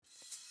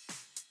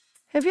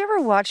Have you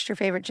ever watched your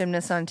favorite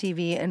gymnasts on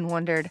TV and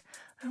wondered,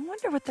 I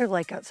wonder what they're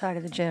like outside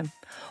of the gym?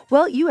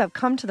 Well, you have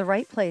come to the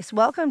right place.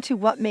 Welcome to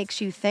What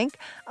Makes You Think.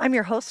 I'm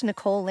your host,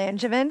 Nicole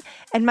Langevin,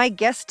 and my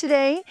guest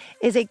today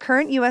is a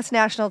current U.S.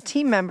 national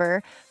team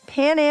member,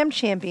 Pan Am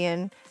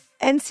champion,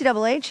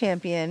 NCAA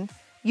champion,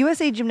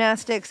 USA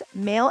Gymnastics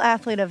Male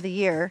Athlete of the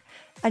Year,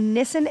 a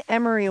Nissen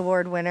Emery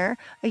Award winner,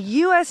 a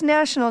U.S.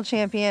 national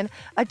champion,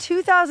 a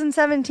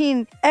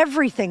 2017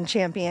 everything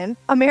champion,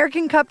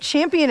 American Cup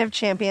champion of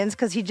champions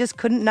because he just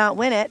couldn't not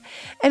win it,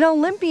 an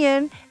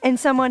Olympian, and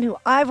someone who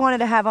I've wanted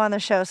to have on the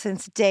show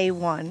since day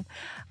one.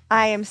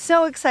 I am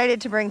so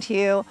excited to bring to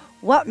you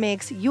what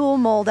makes Yule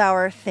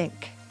Moldauer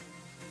think.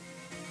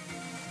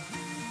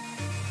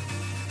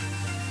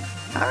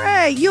 All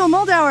right, Yule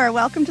Moldauer,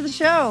 welcome to the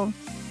show.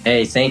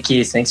 Hey, thank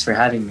you. Thanks for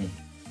having me.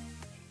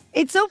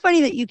 It's so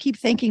funny that you keep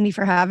thanking me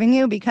for having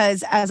you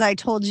because, as I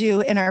told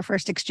you in our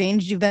first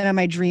exchange, you've been on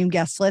my dream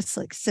guest list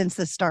like since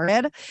this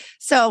started.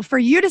 So for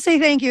you to say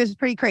thank you is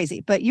pretty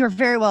crazy, but you're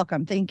very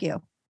welcome. Thank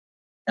you.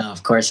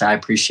 Of course, I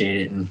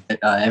appreciate it. And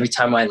every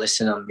time I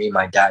listen on me,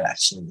 my dad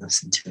actually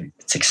listens to it.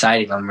 It's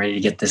exciting. I'm ready to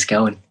get this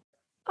going.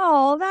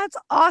 Oh, that's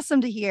awesome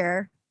to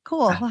hear.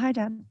 Cool. Well, hi,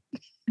 Dad.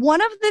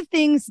 One of the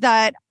things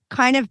that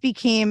kind of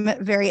became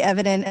very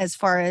evident as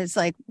far as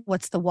like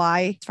what's the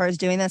why as far as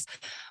doing this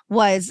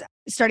was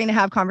starting to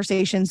have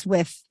conversations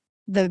with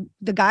the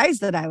guys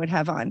that I would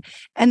have on.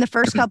 And the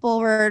first couple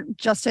were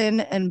Justin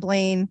and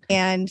Blaine,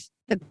 and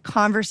the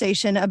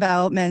conversation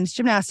about men's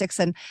gymnastics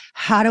and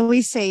how do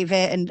we save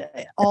it and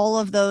all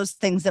of those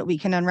things that we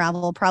can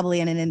unravel probably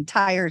in an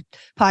entire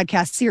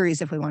podcast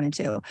series if we wanted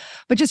to.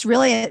 But just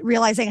really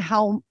realizing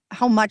how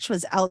much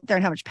was out there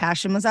and how much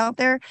passion was out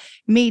there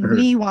made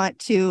me want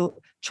to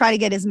try to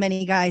get as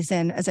many guys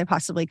in as I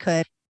possibly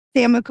could.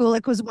 Sam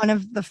Mikulik was one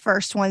of the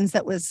first ones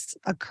that was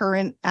a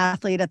current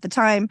athlete at the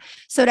time.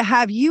 So to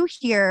have you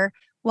here,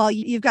 while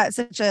you've got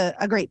such a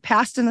great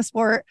past in the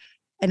sport,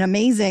 an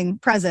amazing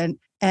present,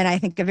 and I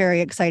think a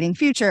very exciting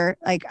future,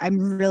 like I'm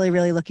really,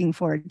 really looking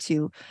forward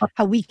to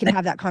how we can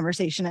have that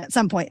conversation at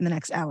some point in the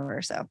next hour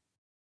or so.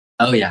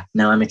 Oh, yeah.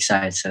 No, I'm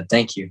excited. So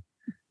thank you.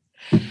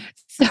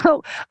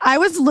 So I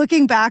was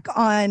looking back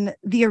on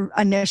the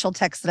initial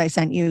text that I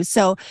sent you.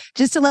 So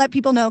just to let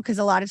people know, because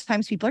a lot of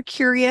times people are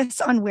curious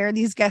on where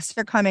these guests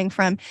are coming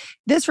from.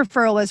 This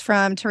referral was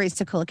from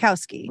Teresa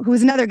Kulikowski, who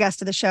is another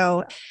guest of the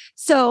show.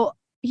 So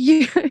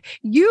you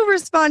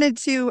responded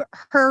to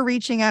her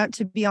reaching out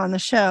to be on the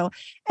show.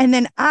 And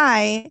then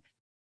I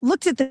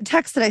looked at the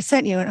text that I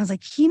sent you and I was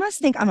like, he must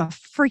think I'm a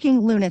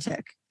freaking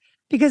lunatic.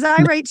 Because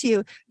I write to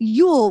you,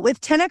 Yule,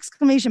 with 10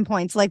 exclamation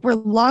points, like we're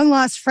long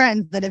lost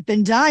friends that have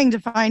been dying to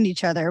find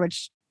each other,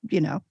 which, you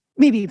know,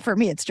 maybe for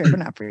me it's true, but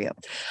not for you.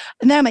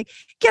 And then I'm like,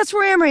 guess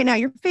where I am right now?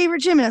 Your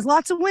favorite gym. It has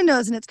lots of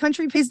windows and its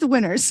country pays the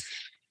winners.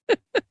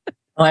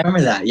 Oh, I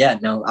remember that. Yeah,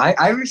 no,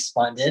 I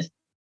responded.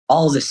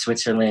 All the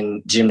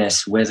Switzerland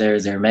gymnasts, whether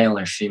they're male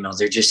or female,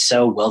 they're just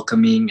so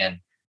welcoming. And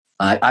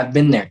I've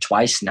been there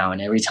twice now.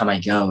 And every time I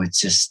go, it's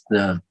just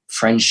the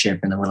friendship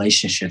and the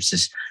relationships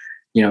just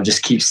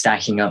keep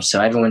stacking up. So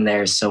everyone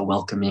there is so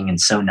welcoming and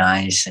so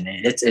nice. And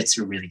it's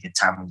a really good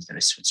time when you go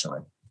to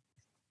Switzerland.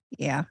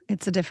 Yeah,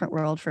 it's a different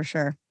world for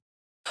sure.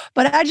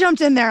 But I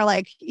jumped in there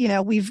like,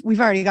 we've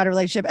already got a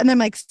relationship. And then I'm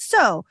like,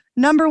 so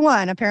number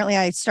one, apparently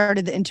I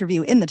started the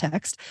interview in the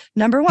text.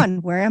 Number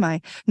one, where am I?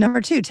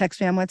 Number two,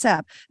 text me on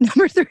WhatsApp.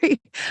 Number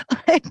three,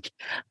 like,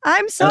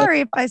 I'm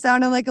sorry if I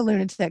sounded like a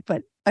lunatic,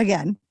 but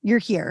again, you're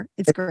here.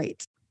 It's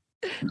great.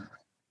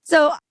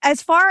 So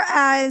as far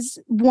as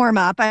warm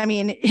up, I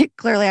mean,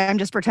 clearly I'm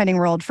just pretending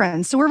we're old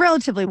friends. So we're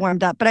relatively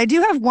warmed up, but I do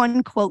have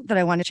one quote that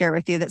I want to share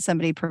with you that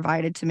somebody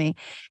provided to me.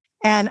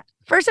 And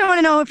first I want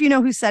to know if you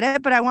know who said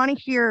it, but I want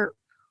to hear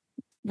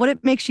what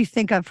it makes you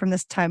think of from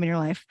this time in your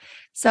life.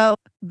 So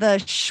the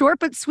short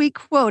but sweet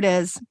quote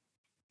is,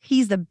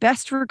 he's the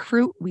best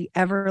recruit we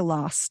ever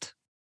lost.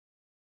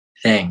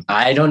 Dang,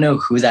 I don't know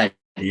who that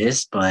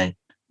is, but.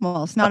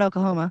 Well, it's not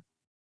Oklahoma.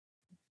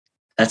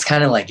 That's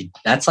kind of like,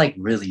 that's like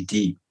really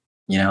deep.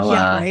 Yeah,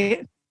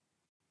 right?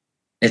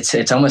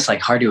 It's almost like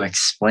hard to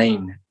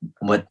explain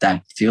what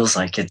that feels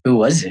like. Who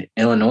was it?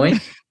 Illinois?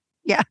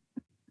 Yeah.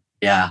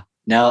 Yeah.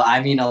 No,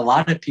 I mean, a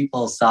lot of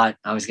people thought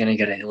I was going to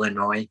go to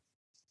Illinois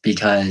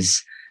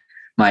because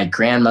my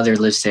grandmother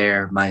lives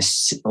there. My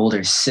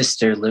older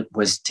sister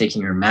was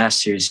taking her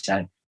master's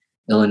at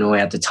Illinois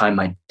at the time.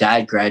 My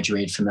dad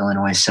graduated from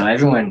Illinois. So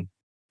everyone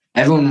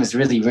was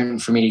really rooting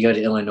for me to go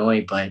to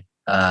Illinois. But,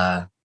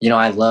 I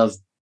love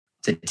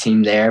the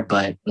team there,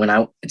 but when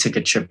I took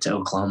a trip to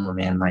Oklahoma,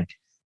 man, like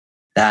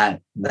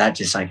that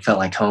just like felt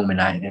like home,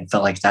 and it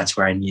felt like that's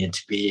where I needed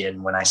to be.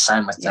 And when I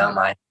signed with them,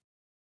 I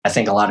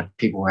think a lot of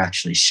people were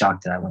actually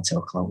shocked that I went to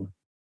Oklahoma.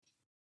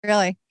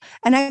 Really?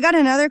 And I got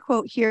another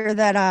quote here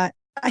that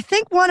I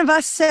think one of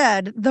us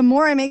said, the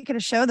more I make it a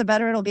show, the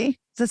better it'll be.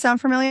 Does that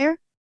sound familiar?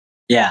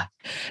 Yeah.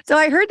 So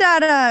I heard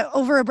that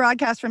over a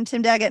broadcast from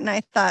Tim Daggett, and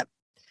I thought,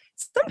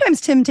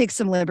 sometimes Tim takes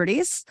some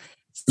liberties.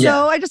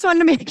 So I just wanted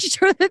to make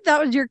sure that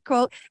was your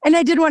quote. And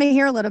I did want to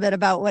hear a little bit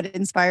about what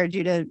inspired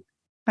you to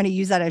kind of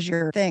use that as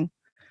your thing.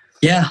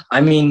 Yeah,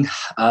 I mean,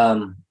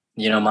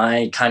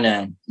 my kind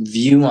of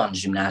view on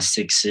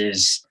gymnastics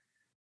is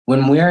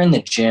when we're in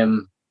the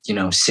gym,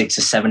 6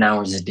 to 7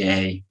 hours a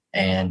day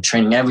and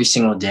training every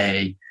single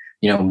day,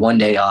 one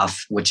day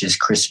off, which is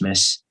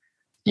Christmas,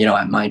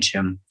 at my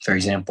gym, for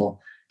example.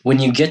 When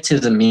you get to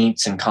the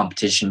meets and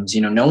competitions,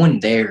 no one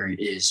there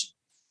is,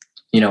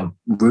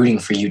 rooting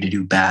for you to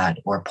do bad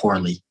or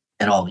poorly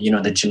at all.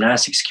 The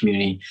gymnastics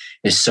community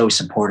is so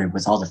supportive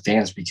with all the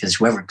fans because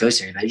whoever goes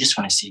there, they just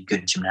want to see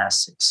good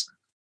gymnastics.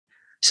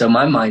 So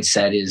my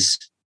mindset is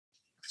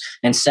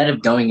instead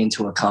of going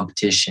into a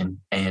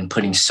competition and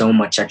putting so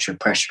much extra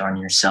pressure on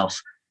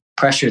yourself,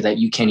 pressure that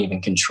you can't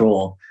even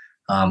control,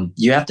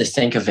 you have to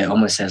think of it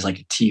almost as like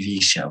a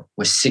TV show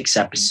with 6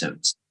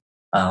 episodes.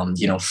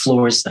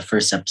 Floor is the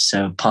first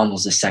episode,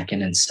 Pommel's the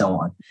second, and so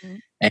on.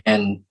 Mm-hmm.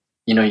 And,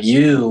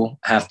 you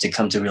have to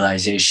come to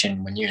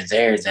realization when you're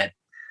there that,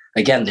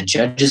 again, the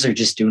judges are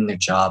just doing their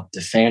job.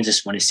 The fans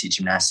just want to see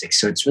gymnastics.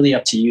 So it's really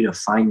up to you to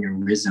find your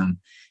rhythm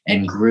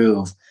and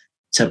groove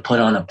to put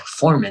on a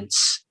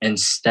performance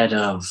instead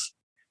of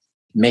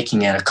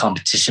making it a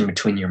competition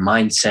between your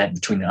mindset,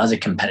 between the other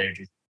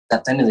competitors.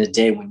 At the end of the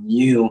day, when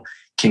you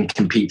can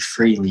compete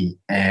freely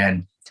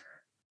and,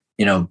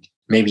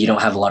 maybe you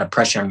don't have a lot of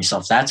pressure on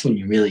yourself, that's when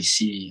you really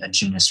see a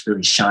gymnast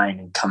really shine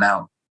and come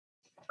out.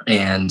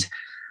 And,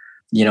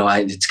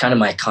 it's kind of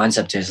my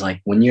concept is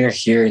like when you're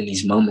here in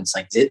these moments,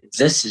 like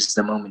this is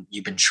the moment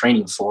you've been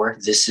training for.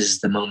 This is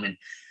the moment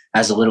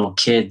as a little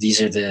kid.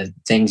 These are the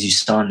things you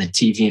saw on the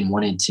TV and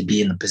wanted to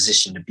be in the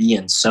position to be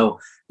in. So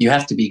you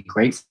have to be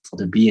grateful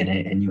to be in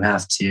it. And you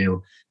have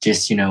to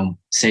just,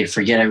 say,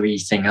 forget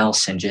everything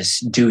else and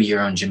just do your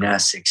own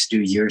gymnastics,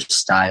 do your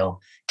style,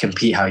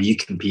 compete how you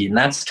compete. And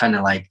that's kind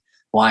of like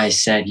why I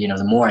said,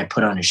 the more I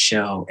put on a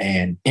show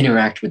and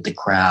interact with the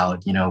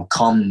crowd,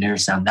 calm the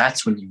nerves down,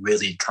 that's when you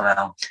really come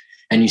out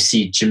and you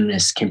see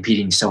gymnasts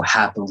competing so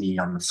happily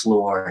on the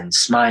floor and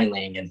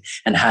smiling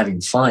and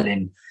having fun.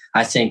 And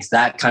I think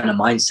that kind of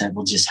mindset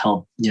will just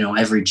help,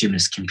 every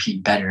gymnast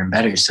compete better and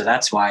better. So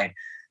that's why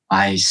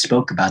I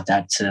spoke about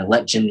that, to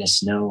let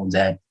gymnasts know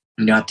that,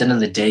 at the end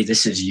of the day,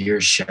 this is your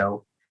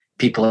show.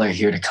 People are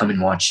here to come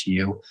and watch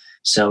you.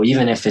 So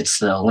even if it's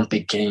the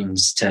Olympic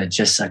Games to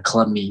just a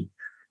club meet,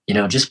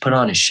 just put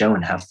on a show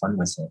and have fun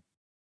with it.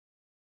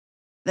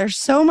 There's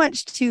so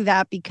much to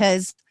that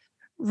because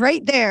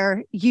right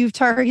there, you've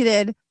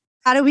targeted,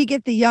 how do we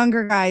get the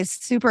younger guys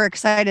super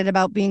excited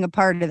about being a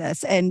part of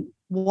this and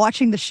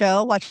watching the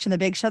show, watching the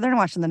big show, they're not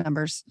watching the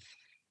numbers.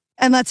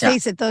 And let's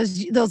face it,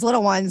 those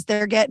little ones,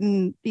 they're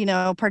getting,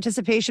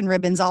 participation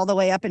ribbons all the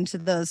way up into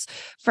those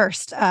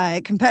first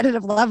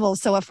competitive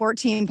levels. So a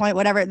 14 point,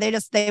 whatever,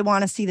 they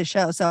want to see the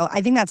show. So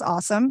I think that's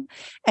awesome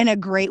and a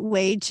great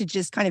way to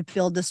just kind of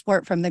build the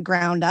sport from the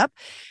ground up.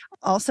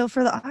 Also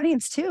for the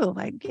audience too,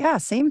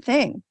 same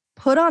thing.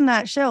 Put on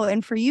that show.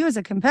 And for you as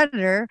a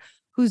competitor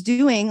who's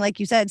doing, like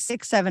you said,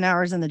 6-7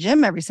 hours in the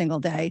gym every single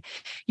day,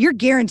 you're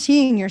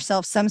guaranteeing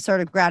yourself some sort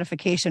of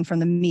gratification from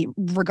the meet,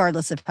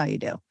 regardless of how you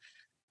do.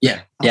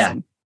 Yeah.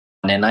 Awesome.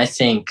 Yeah. And I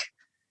think,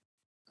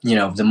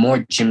 the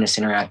more gymnasts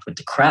interact with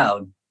the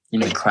crowd,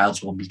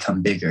 crowds will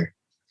become bigger.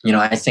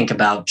 I think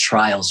about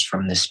trials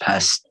from this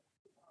past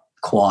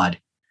quad.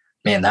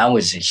 Man, that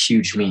was a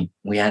huge meet.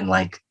 We had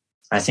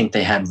I think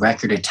they had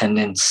record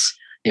attendance.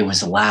 It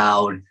was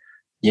loud.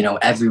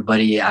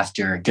 Everybody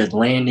after a good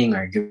landing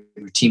or a good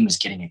routine was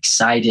getting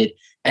excited.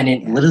 And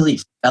it literally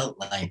felt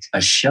like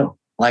a show.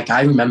 Like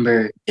I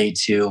remember day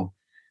 2,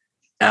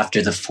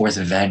 after the 4th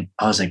event,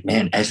 I was like,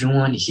 man,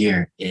 everyone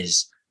here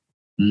is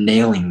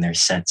nailing their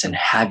sets and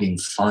having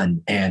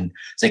fun. And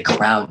the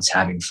crowd's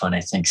having fun,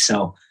 I think.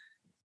 So,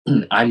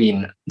 I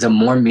mean, the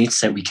more meets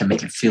that we can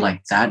make it feel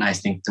like that, I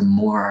think the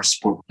more our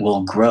sport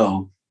will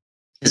grow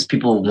because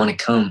people will want to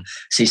come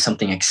see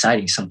something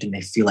exciting, something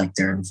they feel like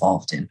they're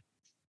involved in.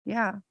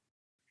 Yeah.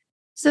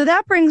 So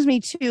that brings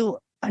me to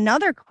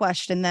another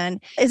question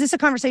then. Is this a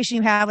conversation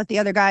you have with the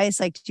other guys?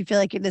 Like, do you feel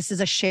like this is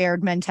a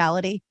shared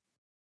mentality?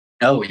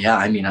 Oh, yeah.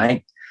 I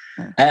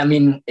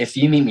mean, if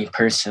you meet me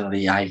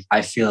personally,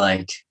 I feel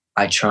like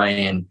I try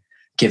and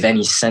give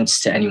any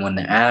sense to anyone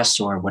that asks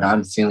or what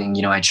I'm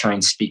feeling. I try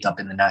and speak up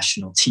in the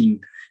national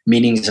team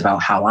meetings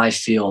about how I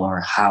feel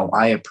or how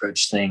I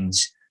approach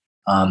things.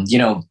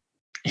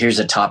 Here's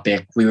a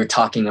topic. We were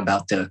talking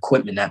about the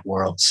equipment at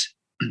Worlds.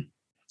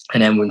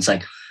 And everyone's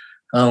like,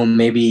 oh,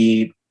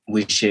 maybe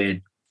we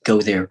should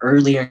go there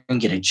earlier and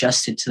get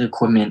adjusted to the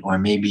equipment, or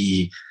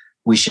maybe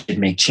we should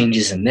make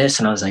changes in this.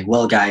 And I was like,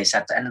 well, guys,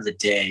 at the end of the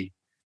day,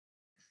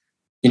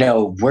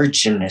 we're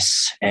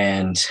gymnasts.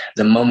 And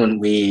the moment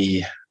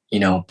we,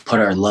 put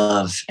our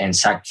love and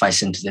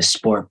sacrifice into this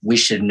sport, we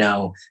should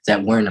know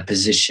that we're in a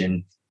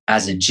position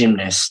as a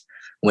gymnast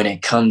when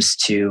it comes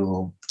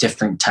to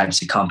different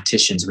types of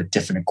competitions with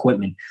different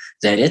equipment,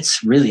 that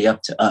it's really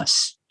up to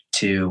us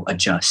to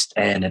adjust.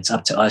 And it's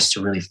up to us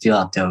to really feel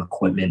out the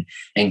equipment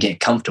and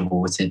get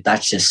comfortable with it.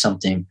 That's just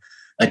something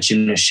a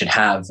gymnast should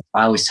have.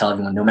 I always tell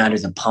everyone, no matter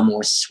the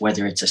pummel,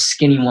 whether it's a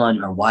skinny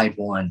one or wide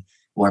one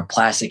or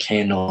plastic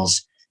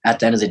handles, at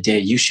the end of the day,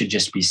 you should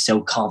just be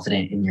so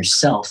confident in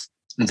yourself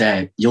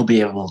that you'll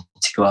be able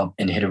to go out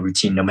and hit a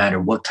routine no matter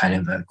what kind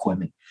of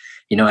equipment.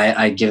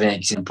 I give an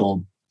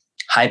example,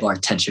 high bar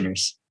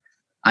tensioners.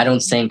 I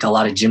don't think a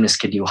lot of gymnasts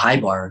could do high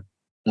bar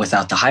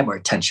without the high bar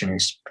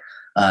tensioners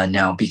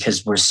now,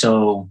 because we're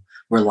so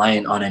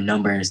reliant on a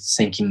number,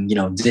 thinking,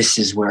 this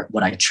is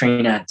what I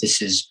train at.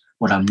 This is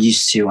what I'm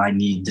used to. I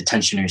need the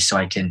tensioners so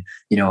I can,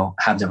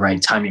 have the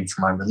right timing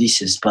for my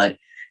releases. But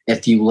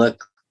if you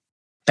look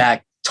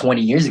back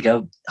 20 years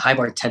ago, high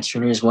bar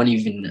tensioners weren't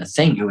even a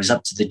thing. It was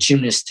up to the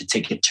gymnast to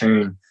take a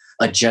turn,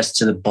 adjust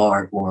to the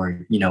bar,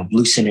 or,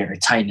 loosen it or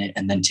tighten it,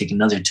 and then take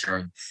another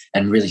turn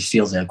and really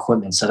feel the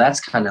equipment. So that's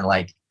kind of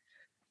like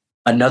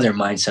another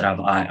mindset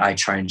I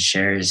try and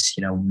share is,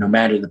 no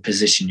matter the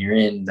position you're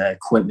in, the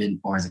equipment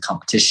or the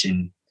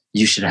competition,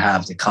 you should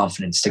have the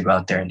confidence to go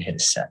out there and hit a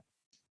set.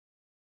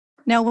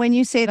 Now, when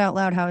you say it out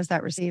loud, how is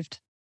that received?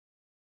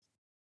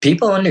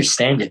 People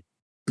understand it.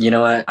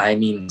 I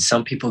mean,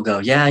 some people go,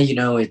 yeah,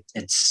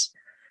 it's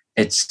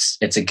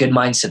a good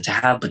mindset to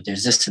have, but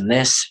there's this and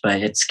this.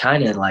 But it's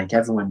kind of like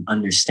everyone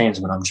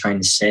understands what I'm trying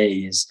to say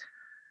is,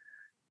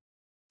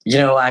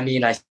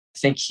 I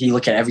think you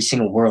look at every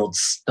single world,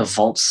 the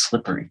vault's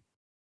slippery.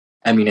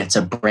 I mean, it's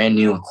a brand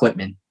new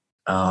equipment.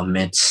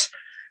 It's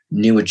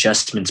new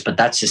adjustments, but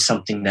that's just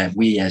something that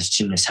we as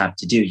gymnasts have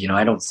to do.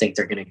 I don't think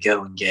they're going to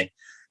go and get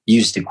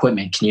used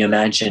equipment. Can you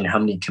imagine how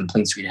many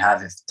complaints we'd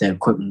have if the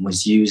equipment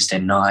was used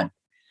and not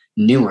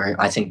newer?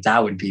 I think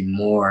that would be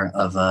more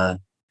of a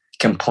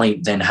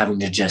complaint than having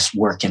to just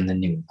work in the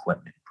new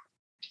equipment.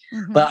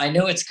 Mm-hmm. But I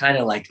know it's kind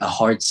of like a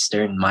hard,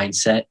 stern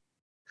mindset.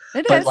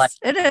 It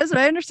is.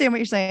 I understand what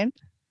you're saying.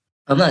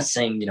 I'm not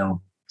saying,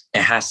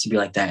 it has to be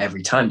like that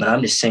every time, but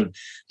I'm just saying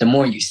the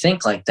more you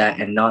think like that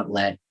and not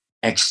let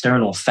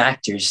external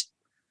factors,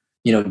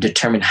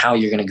 determine how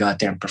you're going to go out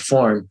there and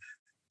perform,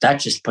 that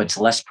just puts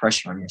less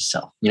pressure on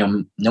yourself.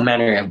 No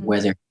matter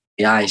whether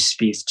AI,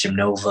 Spieth,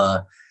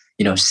 Gymnova,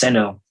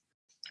 Seno,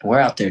 we're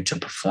out there to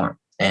perform.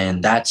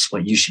 And that's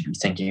what you should be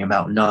thinking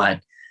about,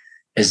 not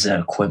is the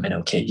equipment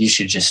okay? You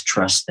should just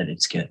trust that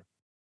it's good.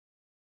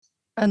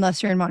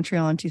 Unless you're in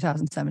Montreal in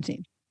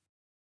 2017.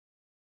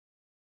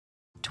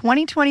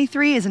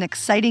 2023 is an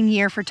exciting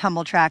year for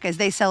Tumbl Trak as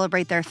they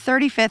celebrate their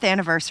 35th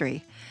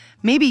anniversary.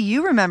 Maybe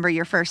you remember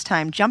your first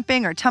time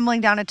jumping or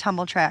tumbling down a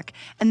Tumbl Trak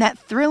and that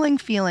thrilling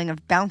feeling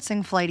of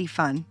bouncing, flighty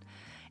fun.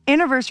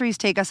 Anniversaries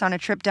take us on a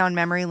trip down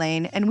memory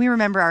lane, and we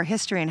remember our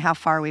history and how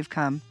far we've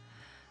come.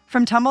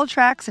 From Tumbl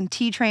Traks and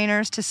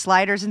T-trainers to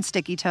sliders and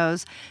sticky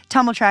toes,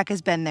 Tumbl Trak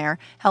has been there,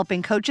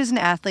 helping coaches and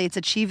athletes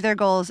achieve their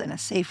goals in a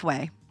safe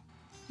way.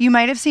 You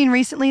might have seen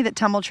recently that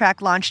Tumbl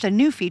Trak launched a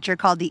new feature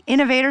called the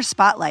Innovator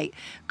Spotlight.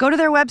 Go to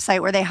their website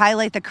where they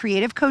highlight the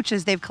creative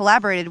coaches they've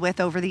collaborated with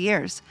over the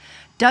years.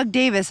 Doug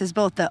Davis is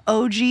both the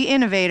OG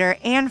innovator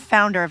and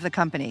founder of the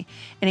company.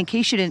 And in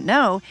case you didn't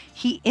know,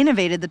 he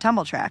innovated the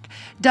Tumbl Trak.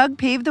 Doug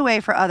paved the way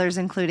for others,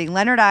 including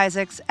Leonard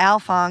Isaacs, Al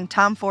Fong,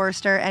 Tom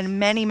Forrester, and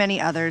many, many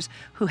others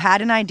who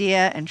had an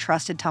idea and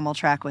trusted Tumbl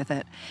Trak with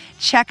it.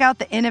 Check out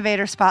the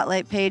Innovator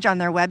Spotlight page on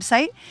their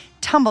website,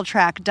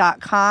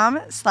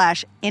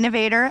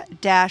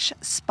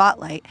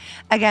 tumbltrak.com/innovator-spotlight.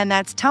 Again,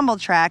 that's Tumbl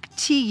Trak,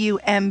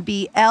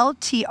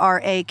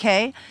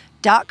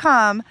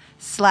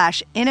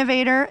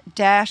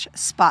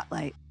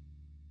 TUMBLTRAK.com/innovator-spotlight.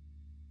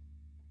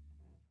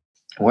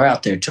 We're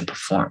out there to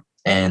perform,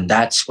 and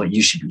that's what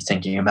you should be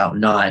thinking about,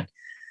 not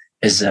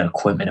is the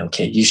equipment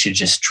okay? You should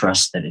just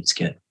trust that it's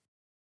good.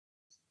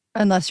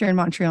 Unless you're in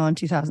Montreal in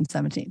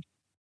 2017.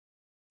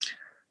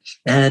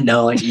 And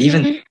no,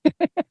 even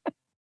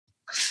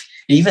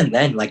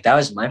then, like that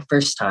was my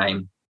first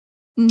time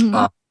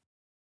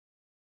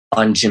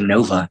on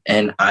Gymnova,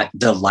 and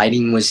the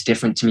lighting was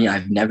different to me.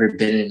 I've never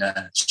been in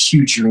a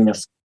huge arena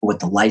with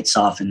the lights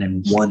off and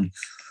then one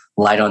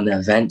light on the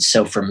event.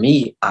 So for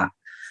me,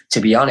 to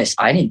be honest,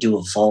 I didn't do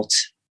a vault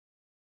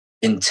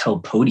until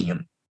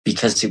podium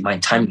because my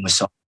timing was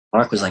so.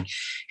 Mark was like,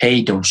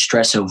 "Hey, don't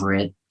stress over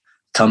it.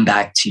 Come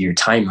back to your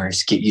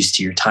timers, get used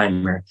to your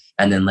timer,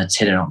 and then let's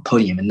hit it on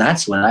podium." And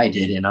that's what I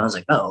did. And I was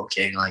like, "Oh,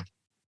 okay." Like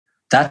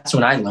that's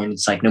when I learned.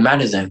 It's like no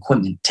matter the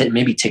equipment,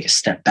 maybe take a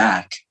step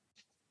back.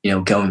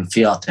 Go and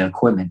feel out the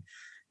equipment.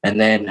 And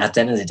then at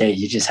the end of the day,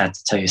 you just have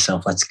to tell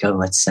yourself, let's go,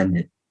 let's send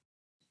it.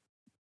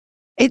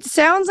 It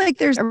sounds like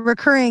there's a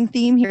recurring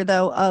theme here,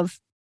 though, of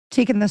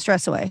taking the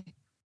stress away.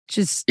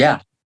 Just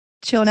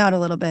chilling out a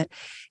little bit.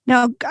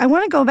 Now, I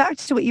want to go back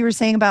to what you were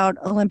saying about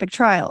Olympic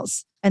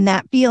trials and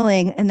that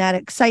feeling and that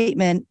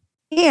excitement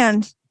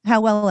and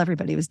how well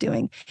everybody was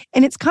doing.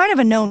 And it's kind of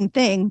a known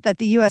thing that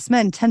the U.S.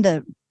 men tend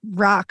to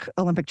rock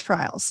Olympic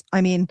trials.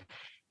 I mean,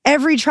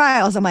 every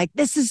trials, I'm like,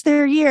 this is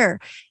their year.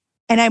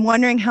 And I'm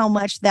wondering how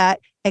much that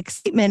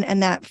excitement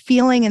and that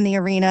feeling in the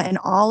arena and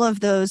all of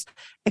those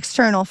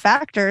external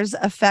factors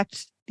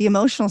affect the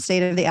emotional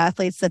state of the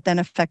athletes that then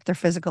affect their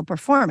physical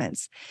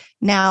performance.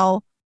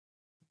 Now,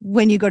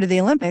 when you go to the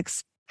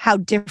Olympics, how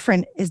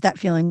different is that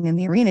feeling in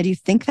the arena? Do you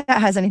think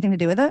that has anything to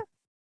do with it?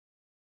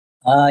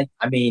 I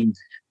mean,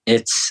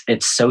 it's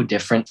so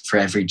different for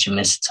every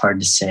gymnast. It's hard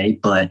to say,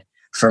 but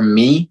for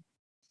me,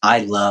 I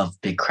love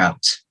big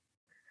crowds.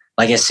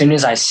 Like as soon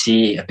as I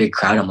see a big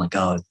crowd, I'm like,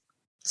 oh,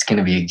 it's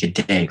gonna be a good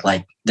day.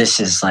 Like this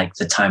is like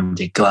the time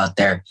to go out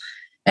there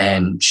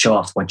and show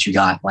off what you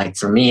got. Like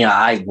for me,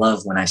 I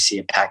love when I see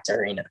a packed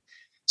arena.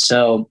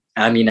 So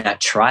I mean, at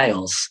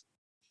trials,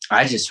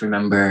 I just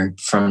remember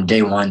from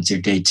day one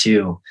through day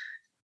two,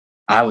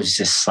 I was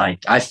just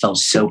like, I felt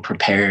so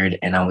prepared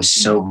and I was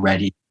so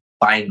ready to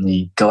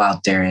finally go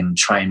out there and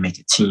try and make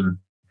a team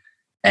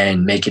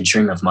and make a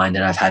dream of mine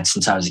that I've had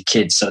since I was a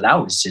kid. So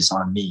that was just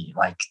on me.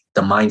 Like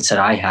the mindset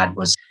I had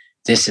was,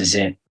 this is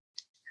it.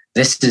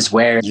 This is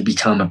where you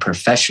become a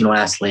professional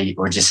athlete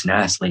or just an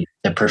athlete.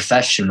 The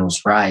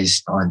professionals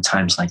rise on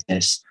times like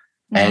this.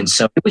 And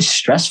so it was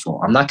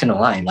stressful. I'm not going to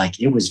lie. Like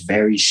it was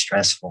very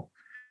stressful,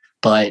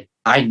 but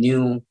I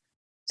knew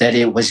that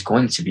it was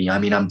going to be. I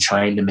mean, I'm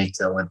trying to make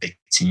the Olympic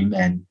team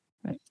and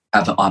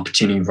have an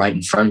opportunity right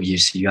in front of you.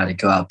 So you got to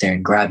go out there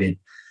and grab it.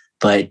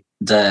 But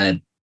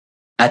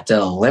at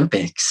the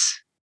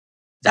Olympics,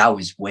 that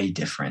was way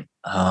different.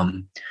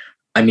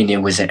 I mean,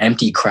 it was an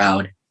empty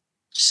crowd.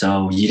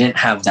 So you didn't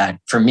have that.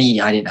 For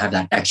me, I didn't have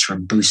that extra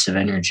boost of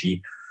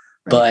energy.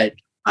 But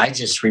I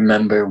just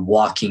remember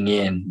walking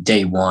in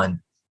day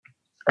one,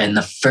 and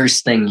the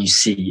first thing you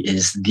see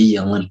is the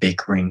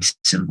Olympic ring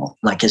symbol.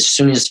 Like as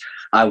soon as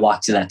I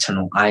walked to that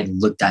tunnel, I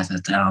looked at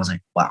that and I was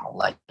like, wow,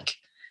 like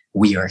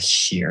we are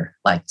here.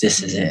 Like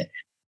this is it.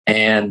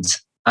 And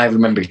I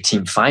remember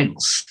team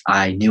finals.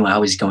 I knew I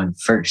was going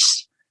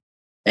first.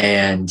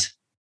 And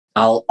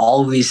I'll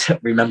always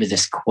remember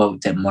this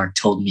quote that Mark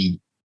told me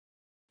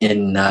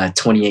in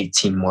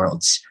 2018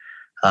 Worlds.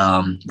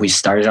 We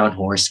started on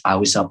horse. I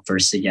was up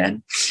first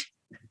again.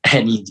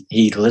 And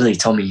he literally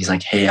told me, he's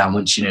like, hey, I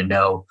want you to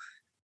know,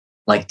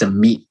 like the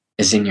meat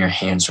is in your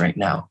hands right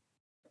now.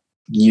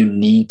 You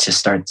need to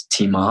start the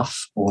team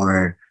off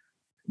or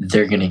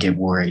they're going to get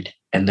worried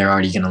and they're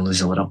already going to lose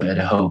a little bit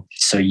of hope.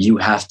 So you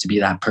have to be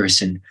that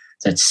person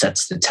that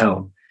sets the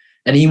tone.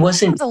 And he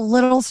wasn't. It's a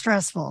little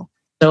stressful.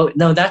 So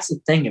no, that's the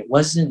thing. It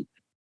wasn't.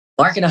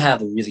 Mark and I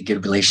have a really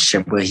good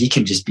relationship where he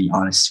can just be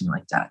honest to me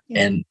like that.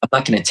 And I'm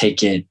not going to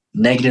take it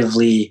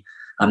negatively.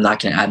 I'm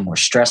not going to add more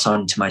stress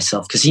onto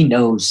myself because he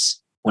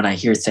knows when I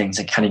hear things,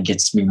 it kind of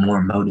gets me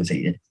more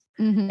motivated.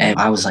 And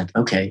I was like,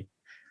 okay,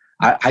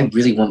 I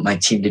really want my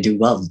team to do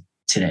well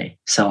today.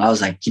 So I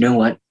was like, you know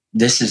what?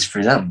 This is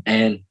for them.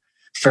 And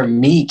for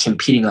me,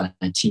 competing on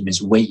a team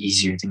is way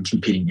easier than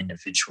competing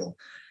individual.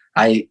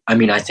 I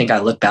mean, I think I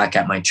look back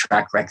at my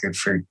track record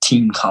for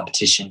team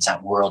competitions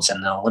at Worlds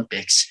and the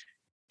Olympics,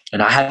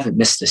 and I haven't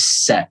missed a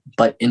set,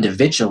 but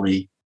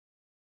individually,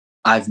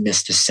 I've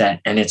missed a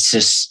set. And it's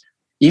just,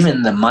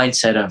 even the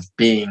mindset of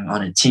being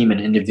on a team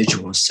and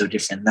individual is so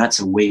different. That's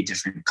a way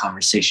different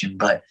conversation.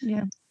 But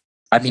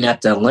I mean,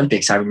 at the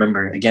Olympics, I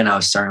remember, again, I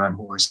was starting on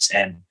horse.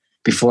 And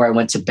before I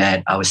went to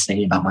bed, I was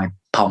thinking about my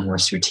pommel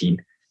horse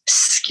routine,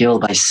 skill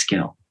by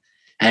skill.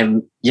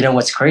 And you know,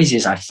 what's crazy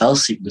is I fell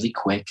asleep really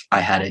quick.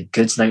 I had a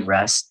good night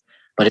rest.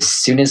 But as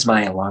soon as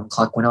my alarm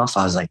clock went off,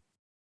 I was like,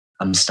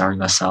 I'm starting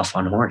myself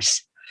on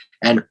horse.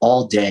 And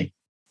all day,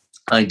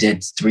 I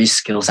did 3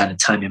 skills at a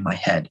time in my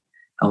head.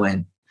 I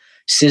went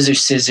scissor,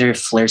 scissor,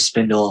 flare,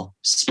 spindle,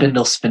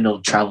 spindle,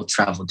 spindle, travel,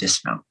 travel,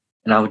 dismount.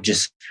 And I would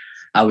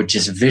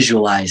just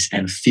visualize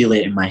and feel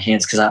it in my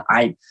hands. Because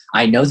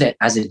I know that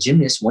as a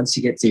gymnast, once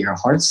you get to your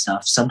hard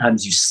stuff,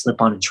 sometimes you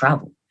slip on and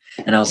travel.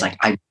 And I was like,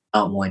 I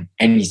don't want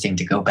anything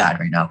to go bad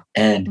right now.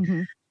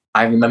 And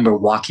I remember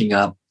walking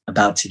up,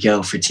 about to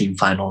go for team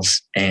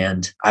finals.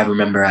 And I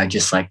remember I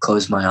just like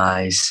closed my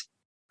eyes.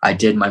 I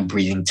did my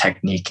breathing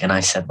technique and I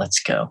said,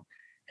 let's go.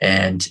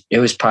 And it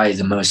was probably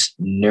the most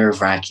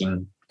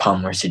nerve-wracking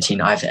pommel horse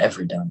routine I've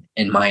ever done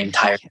in my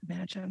entire. I can't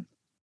imagine.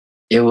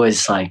 It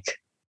was like,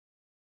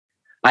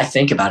 I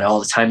think about it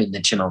all the time in the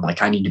gym. I'm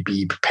like, I need to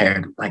be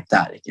prepared like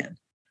that again.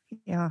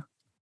 Yeah.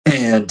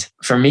 And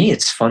for me,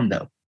 it's fun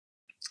though,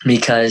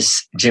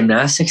 because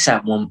gymnastics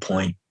at one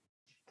point,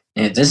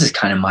 and this is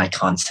kind of my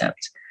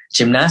concept,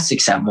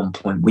 gymnastics at one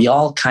point, we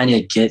all kind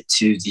of get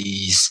to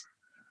these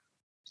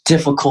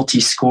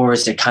difficulty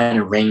scores that kind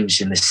of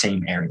range in the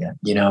same area.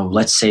 You know,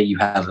 let's say you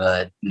have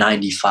a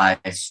 95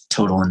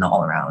 total in the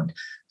all around.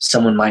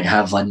 Someone might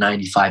have a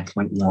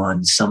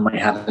 95.1, some might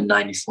have a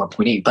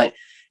 94.8, but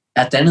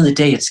at the end of the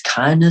day, it's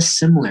kind of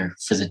similar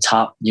for the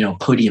top, you know,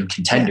 podium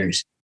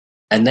contenders.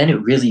 Yeah. And then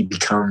it really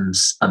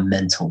becomes a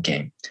mental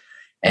game.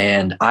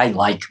 And I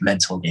like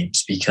mental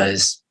games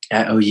because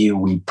at OU,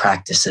 we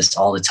practice this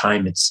all the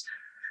time. It's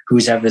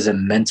who's ever the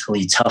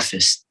mentally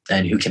toughest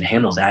and who can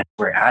handle that.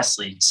 We're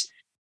athletes.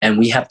 And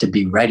we have to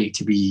be ready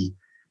to be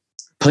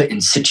put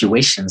in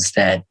situations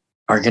that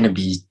are going to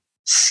be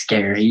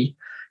scary.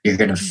 You're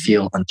going to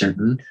feel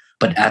uncertain.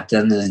 But at the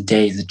end of the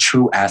day, the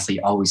true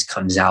athlete always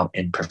comes out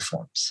and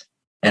performs.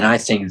 And I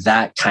think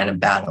that kind of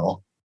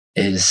battle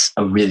is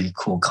a really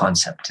cool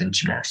concept in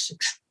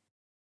gymnastics.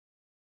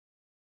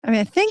 I mean,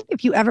 I think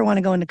if you ever want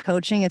to go into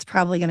coaching, it's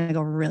probably going to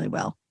go really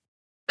well.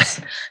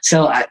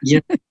 So,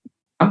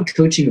 I'm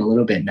coaching a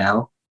little bit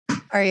now.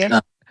 Are you?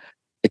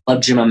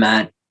 club gym I'm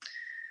at,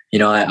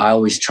 I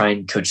always try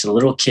and coach the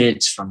little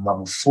kids from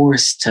level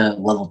 4s to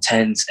level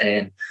 10s.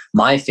 And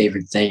my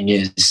favorite thing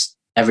is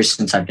ever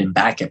since I've been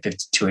back at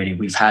 5280,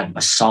 we've had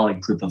a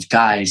solid group of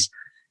guys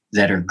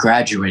that are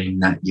graduating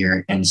that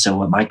year. And so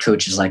what my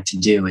coaches like to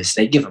do is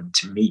they give them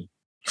to me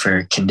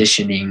for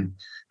conditioning.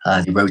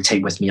 They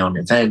rotate with me on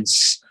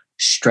events,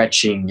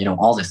 stretching,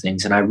 all the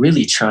things. And I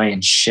really try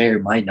and share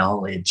my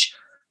knowledge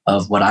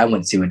of what I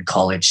went through in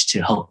college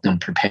to help them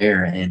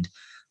prepare. And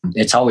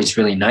it's always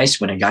really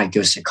nice when a guy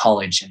goes to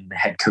college and the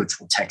head coach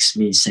will text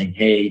me saying,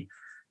 hey,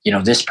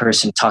 this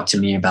person talked to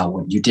me about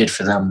what you did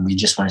for them. We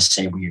just want to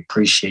say we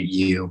appreciate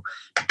you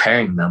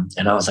preparing them.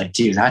 And I was like,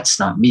 dude, that's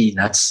not me.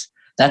 That's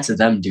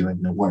them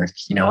doing the work.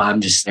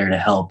 I'm just there to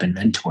help and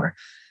mentor.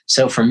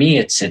 So for me,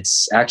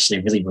 it's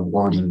actually really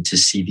rewarding to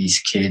see these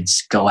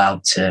kids go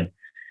out to,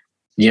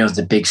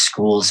 the big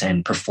schools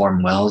and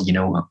perform well.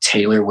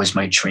 Taylor was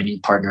my training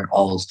partner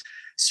all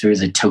through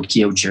the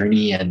Tokyo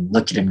journey. And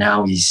look at him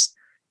now. He's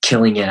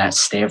killing it at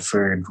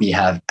Stanford. We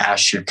have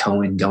Asher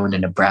Cohen going to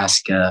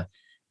Nebraska,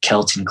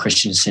 Kelton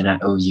Christensen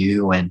at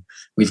OU, and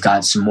we've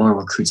got some more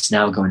recruits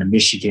now going to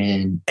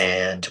Michigan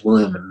and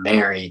William and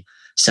Mary.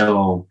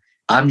 So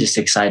I'm just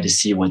excited to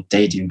see what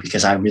they do,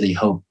 because I really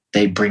hope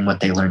they bring what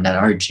they learned at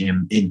our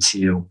gym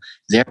into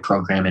their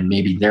program, and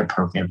maybe their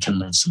program can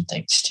learn some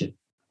things too.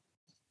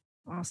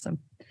 Awesome.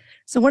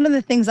 So one of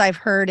the things I've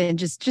heard, and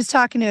just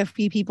talking to a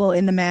few people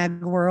in the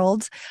MAG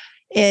world,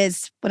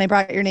 is when I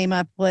brought your name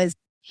up, was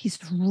he's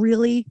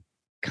really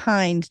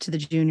kind to the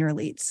junior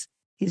elites.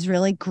 He's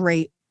really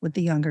great with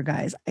the younger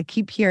guys. I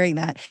keep hearing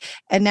that.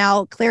 And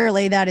now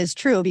clearly that is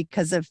true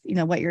because of,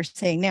 what you're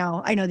saying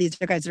now. I know these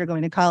are guys that are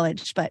going to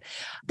college, but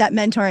that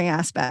mentoring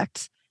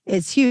aspect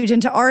is huge.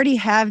 And to already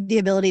have the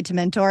ability to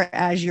mentor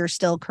as you're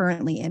still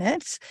currently in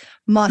it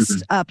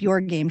must up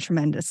your game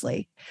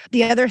tremendously.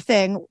 The other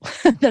thing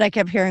that I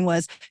kept hearing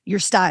was your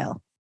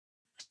style.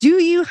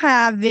 Do you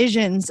have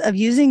visions of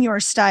using your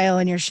style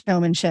and your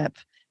showmanship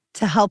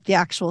to help the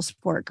actual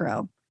sport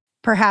grow,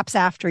 perhaps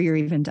after you're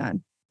even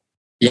done?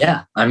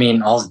 Yeah,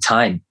 all the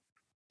time.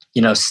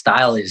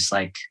 Style is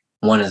like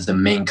one of the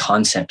main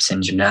concepts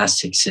in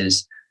gymnastics.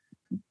 Is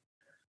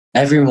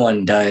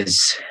everyone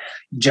does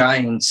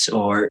giants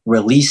or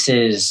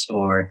releases,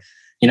 or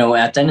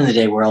at the end of the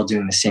day, we're all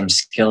doing the same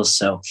skills.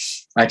 So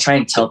I try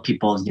and tell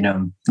people,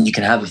 you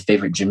can have a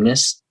favorite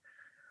gymnast,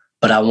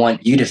 but I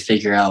want you to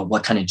figure out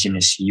what kind of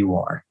gymnast you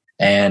are.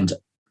 And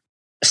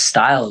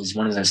style is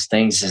one of those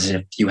things, is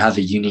if you have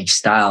a unique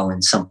style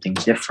and something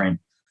different,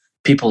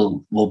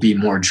 people will be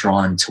more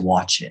drawn to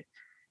watch it.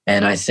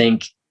 And I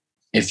think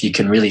if you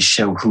can really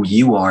show who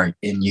you are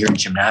in your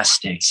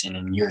gymnastics and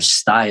in your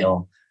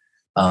style,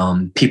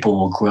 people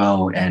will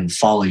grow and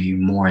follow you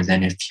more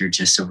than if you're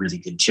just a really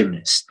good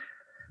gymnast.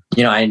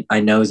 I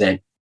know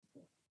that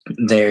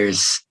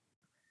there's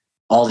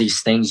all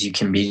these things you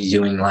can be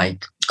doing,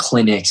 like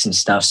clinics and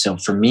stuff. So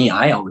for me,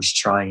 I always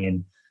try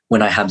and,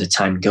 when I have the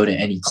time, go to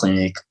any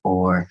clinic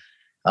or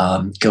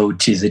go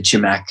to the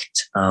Gym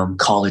Act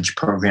college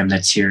program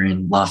that's here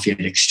in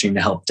Lafayette Extreme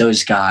to help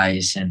those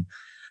guys. And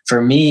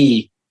for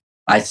me,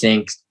 I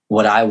think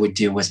what I would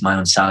do with my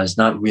own style is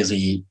not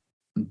really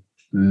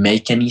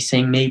make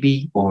anything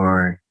maybe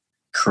or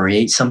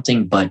create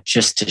something, but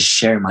just to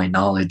share my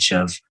knowledge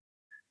of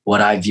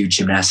what I view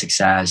gymnastics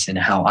as and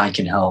how I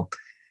can help,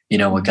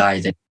 a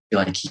guy that I feel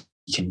like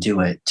he can do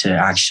it to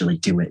actually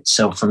do it.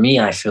 So for me,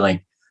 I feel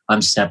like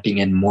I'm stepping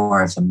in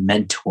more of a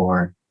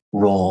mentor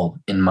role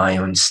in my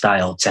own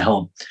style to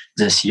help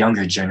this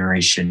younger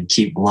generation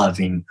keep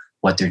loving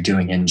what they're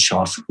doing and show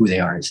off who they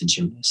are as a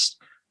gymnast.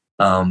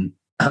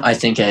 I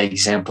think an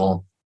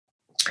example,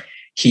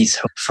 he's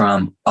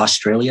from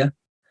Australia.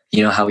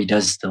 You know how he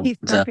does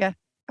yeah.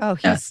 Oh,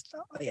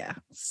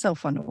 so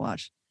fun to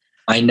watch.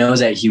 I know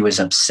that he was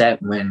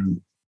upset when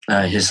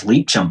his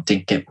leap jump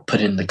didn't get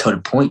put in the code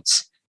of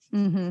points.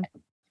 Mm-hmm.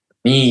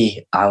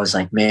 Me, I was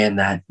like, man,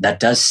 that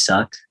does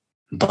suck,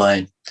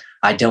 but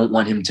I don't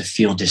want him to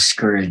feel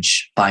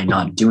discouraged by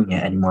not doing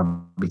it anymore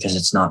because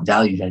it's not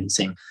valued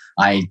anything.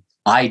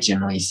 I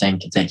generally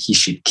think that he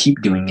should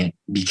keep doing it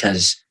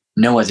because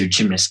no other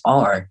gymnasts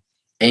are,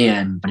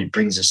 and it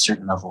brings a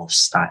certain level of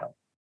style.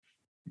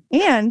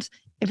 And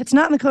if it's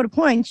not in the code of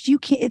points,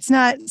 it's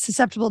not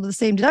susceptible to the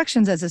same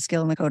deductions as a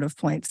skill in the code of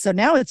points. So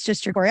now it's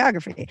just your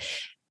choreography.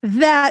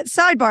 That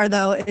sidebar,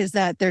 though, is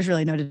that there's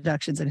really no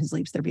deductions in his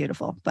leaps. They're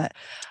beautiful. But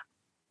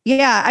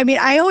yeah,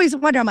 I always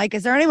wonder, I'm like,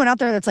 is there anyone out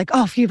there that's like,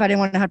 oh, phew, I didn't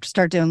want to have to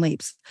start doing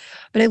leaps.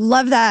 But I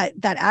love that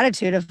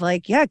attitude of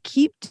like, yeah,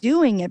 keep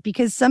doing it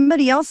because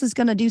somebody else is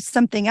going to do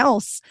something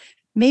else.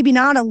 Maybe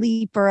not a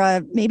leap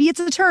or maybe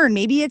it's a turn.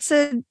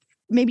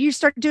 Maybe you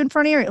start doing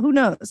front area. Who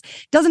knows?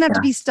 Doesn't have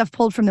to be stuff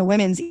pulled from the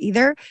women's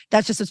either.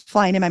 That's just what's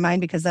flying in my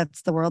mind because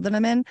that's the world that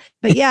I'm in.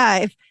 But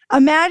yeah,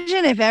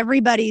 imagine if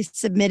everybody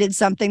submitted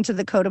something to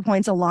the code of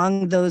points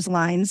along those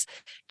lines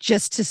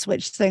just to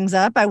switch things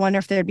up. I wonder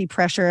if there'd be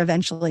pressure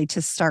eventually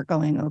to start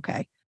going,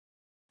 okay,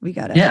 we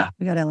gotta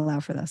allow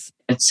for this.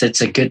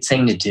 It's a good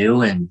thing to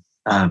do. And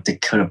the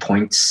code of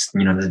points,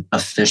 the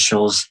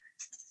officials,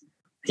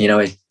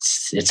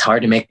 it's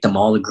hard to make them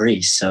all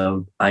agree.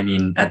 So, I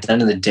mean, at the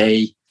end of the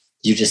day,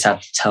 you just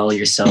have to tell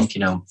yourself,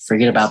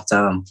 forget about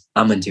them.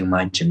 I'm going to do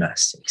my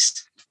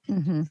gymnastics.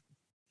 Mm-hmm.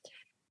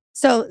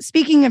 So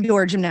speaking of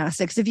your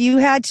gymnastics, if you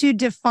had to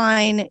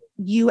define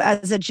you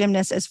as a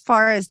gymnast as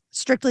far as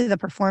strictly the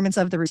performance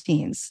of the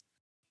routines,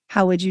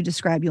 how would you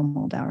describe Yul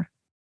Moldauer?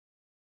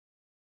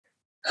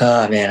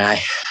 Oh man,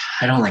 I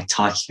don't like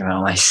talking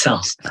about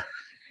myself.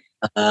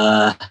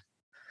 For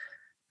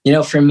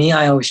me,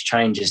 I always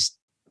try and just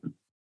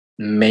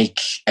make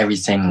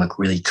everything look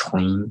really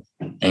clean,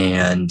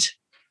 and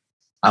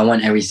I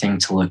want everything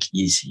to look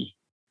easy.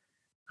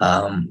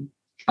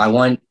 I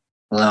want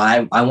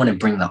to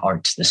bring the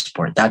art to the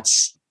sport.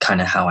 That's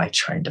kind of how I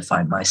try and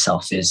define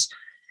myself. Is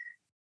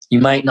you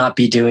might not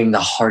be doing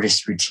the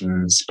hardest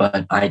routines,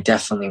 but I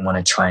definitely want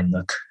to try and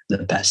look the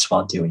best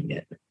while doing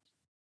it.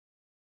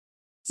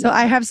 So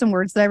I have some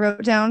words that I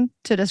wrote down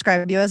to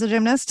describe you as a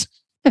gymnast.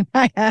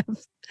 I have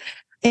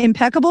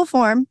impeccable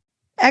form,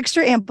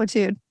 extra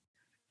amplitude,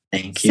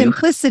 thank you,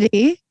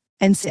 simplicity,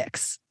 and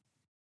 6.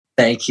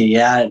 Thank you.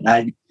 Yeah,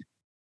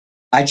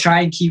 I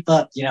try and keep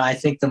up. I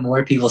think the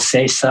more people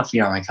say stuff,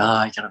 I'm like, oh,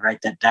 I gotta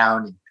write that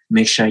down and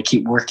make sure I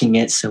keep working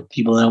it so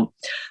people don't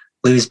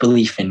lose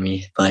belief in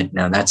me. But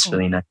no, that's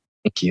really nice.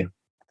 Thank you.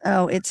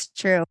 Oh, it's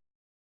true.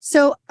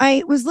 So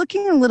I was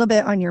looking a little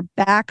bit on your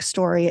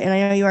backstory, and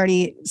I know you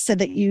already said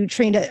that you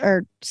trained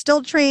or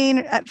still train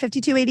at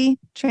 5280,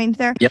 trained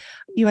there. Yep.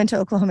 You went to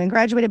Oklahoma and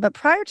graduated, but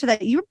prior to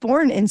that, you were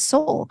born in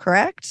Seoul,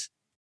 correct?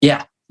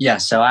 Yeah.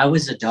 So I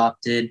was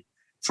adopted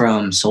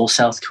from Seoul,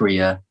 South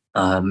Korea,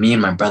 me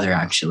and my brother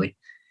actually.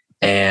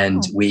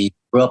 And we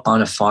grew up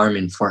on a farm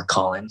in Fort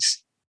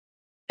Collins,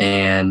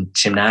 and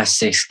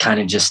gymnastics kind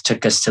of just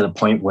took us to the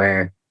point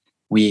where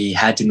we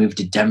had to move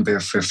to Denver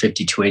for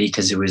 5280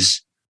 because it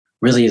was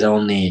really the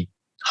only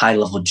high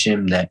level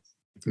gym that,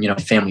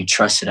 family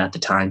trusted at the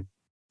time.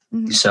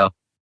 Mm-hmm. So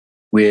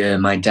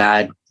my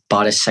dad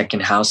bought a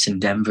second house in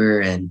Denver,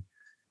 and,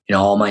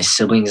 all my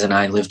siblings and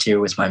I lived here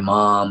with my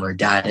mom or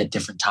dad at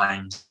different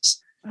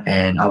times.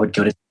 And I would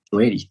go to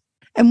 280.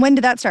 And when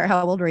did that start?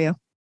 How old were you?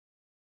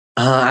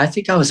 I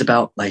think I was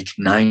about like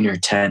 9 or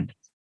 10.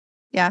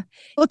 Yeah.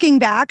 Looking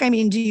back, I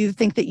mean, do you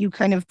think that you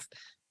kind of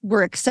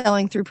were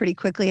excelling through pretty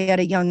quickly at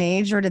a young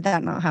age, or did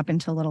that not happen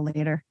till a little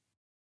later?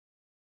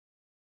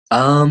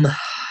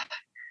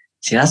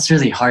 See, that's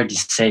really hard to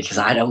say because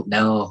I don't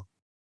know.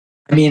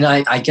 I mean,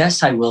 I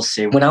guess I will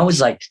say when I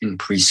was like in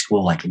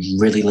preschool, like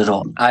really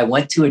little, I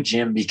went to a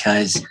gym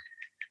because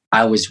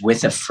I was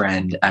with a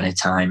friend at a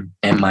time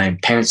and my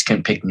parents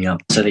couldn't pick me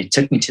up. So they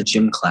took me to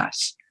gym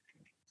class,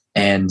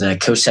 and the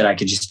coach said I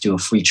could just do a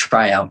free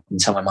tryout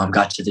until my mom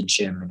got to the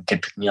gym and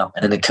could pick me up.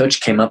 And then the coach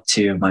came up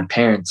to my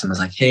parents and was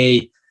like,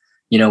 hey,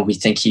 we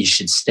think he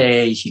should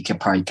stay. He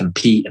could probably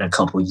compete in a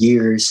couple of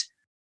years.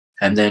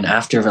 And then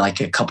after like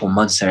a couple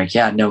months, they're like,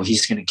 yeah, no,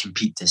 he's going to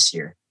compete this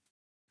year.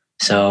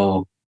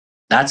 So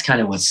that's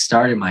kind of what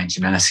started my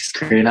gymnastics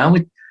career. And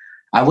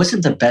I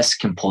wasn't the best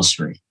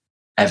compulsory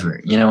ever,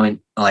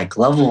 in like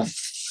level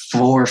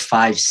 4,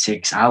 5,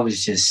 6, I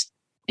was just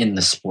in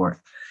the sport.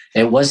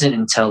 It wasn't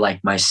until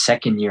like my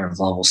second year of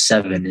level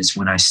 7 is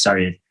when I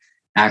started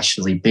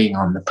actually being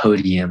on the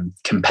podium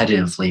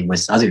competitively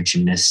with other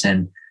gymnasts.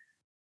 And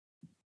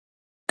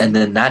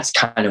then that's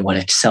kind of what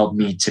excelled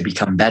me to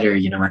become better.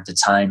 At the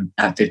time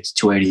at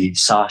 5280,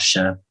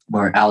 Sasha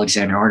or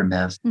Alexander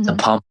Artemev, the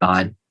pump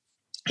god,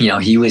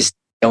 he was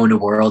going to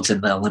worlds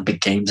and the Olympic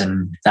Games,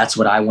 and that's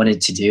what I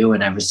wanted to do.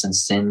 And ever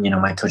since then,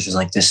 my coach was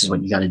like, this is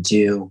what you got to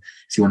do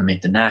if you want to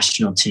make the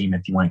national team,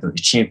 if you want to go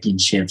to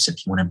championships,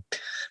 if you want to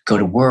go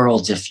to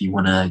worlds, if you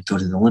want to go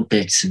to the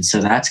Olympics. And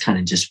so that's kind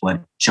of just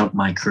what jumped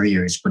my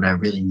career, is when I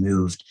really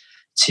moved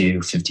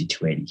to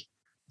 5280.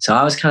 So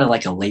I was kind of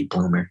like a late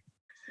bloomer.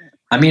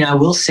 I mean, I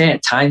will say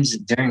at times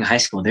during high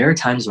school, there are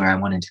times where I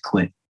wanted to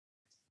quit.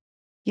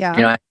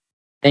 Yeah. I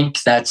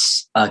think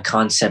that's a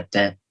concept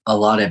that a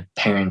lot of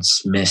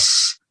parents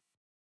miss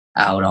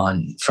out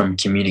on from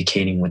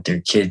communicating with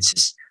their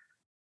kids.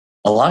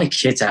 A lot of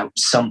kids at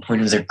some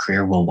point of their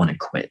career will want to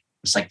quit.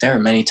 It's like there are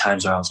many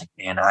times where I was like,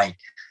 man, I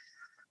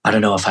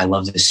don't know if I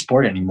love this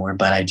sport anymore,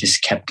 but I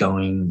just kept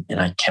going and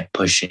I kept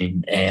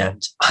pushing,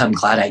 and I'm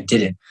glad I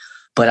didn't.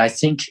 But I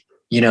think,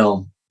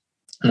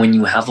 when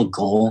you have a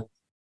goal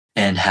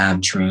and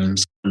have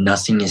dreams,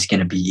 nothing is going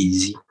to be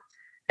easy.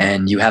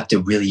 And you have to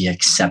really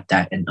accept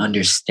that and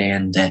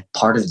understand that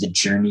part of the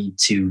journey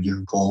to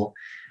your goal,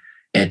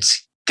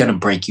 it's going to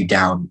break you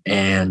down.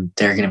 And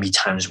there are going to be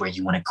times where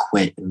you want to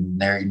quit, and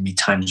there are going to be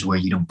times where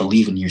you don't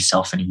believe in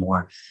yourself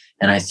anymore.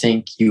 And I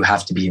think you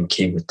have to be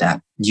okay with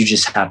that. You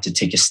just have to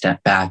take a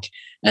step back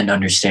and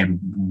understand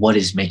what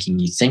is making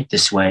you think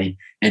this way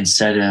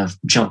instead of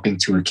jumping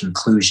to a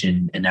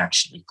conclusion and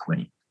actually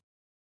quitting.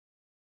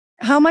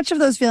 How much of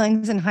those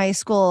feelings in high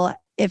school,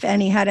 if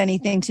any, had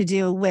anything to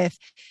do with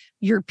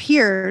your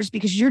peers,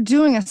 because you're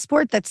doing a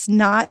sport that's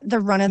not the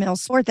run-of-the-mill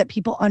sport that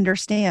people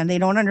understand. They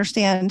don't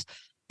understand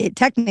it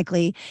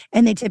technically,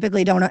 and they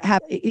typically don't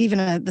have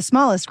even the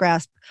smallest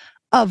grasp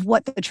of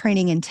what the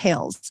training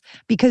entails,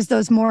 because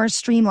those more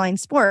streamlined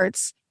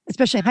sports,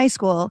 especially in high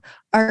school,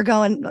 are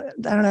going, I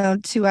don't know,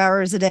 2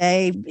 hours a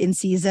day in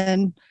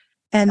season.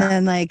 And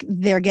then like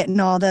they're getting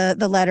all the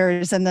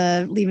letters and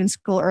the leaving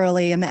school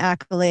early and the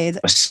accolades.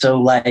 So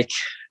like,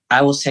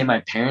 I will say my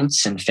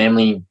parents and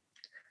family,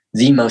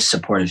 the most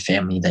supportive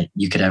family that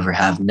you could ever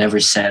have, never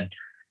said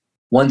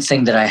one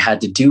thing that I had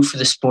to do for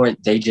the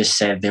sport. They just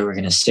said they were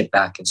going to sit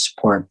back and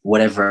support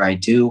whatever I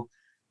do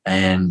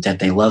and that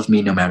they love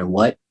me no matter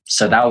what.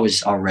 So that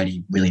was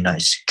already really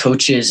nice.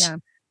 Coaches,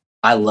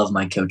 I love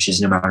my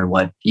coaches no matter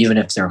what, even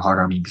if they're hard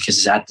on me,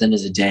 because at the end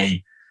of the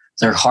day,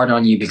 they're hard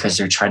on you because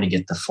they're trying to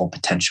get the full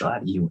potential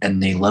out of you,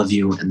 and they love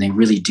you and they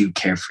really do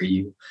care for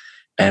you.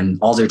 And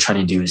all they're trying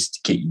to do is to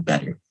get you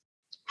better.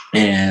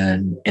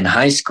 And in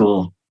high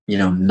school,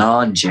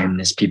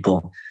 non-gymnast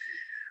people,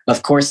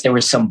 of course, there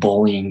was some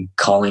bullying,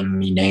 calling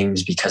me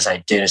names because I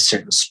did a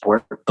certain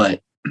sport.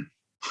 But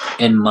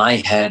in my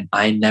head,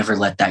 I never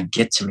let that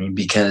get to me,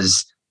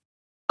 because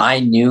I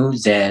knew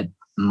that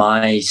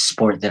my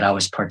sport that I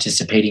was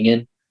participating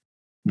in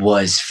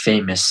was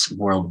famous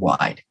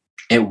worldwide.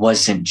 It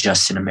wasn't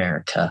just in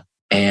America.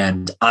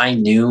 And I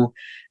knew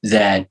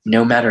that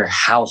no matter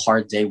how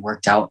hard they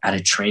worked out at a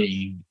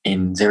training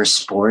in their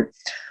sport,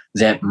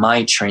 that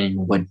my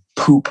training would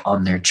poop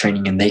on their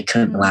training and they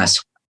couldn't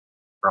last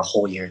for a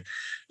whole year.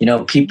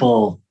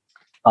 People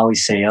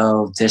always say,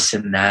 oh, this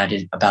and that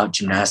about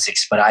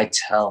gymnastics. But I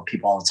tell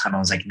people all the time, I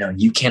was like, no,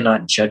 you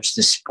cannot judge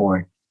the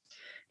sport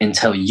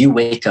until you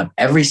wake up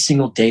every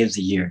single day of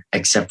the year,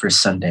 except for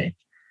Sunday,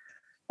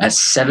 at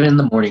 7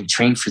 a.m,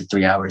 train for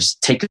 3 hours,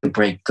 take a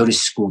break, go to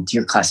school, do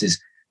your classes,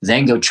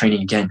 then go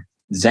training again,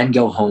 then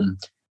go home,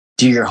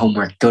 do your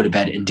homework, go to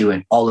bed, and do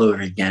it all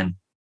over again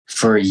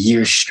for a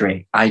year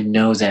straight. I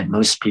know that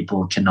most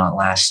people cannot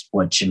last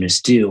what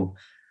gymnasts do,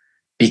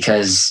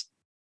 because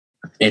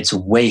it's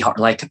way hard.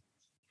 Like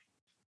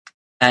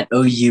at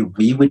OU,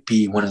 we would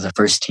be one of the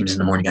first teams in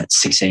the morning at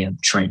 6 a.m.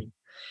 training.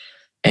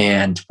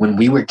 And when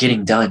we were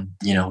getting done,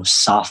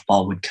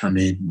 softball would come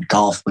in,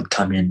 golf would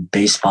come in,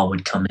 baseball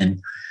would come in.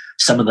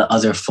 Some of the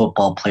other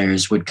football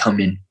players would come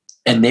in,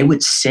 and they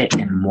would sit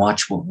and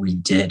watch what we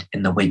did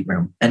in the weight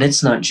room. And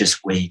it's not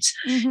just weights.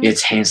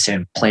 It's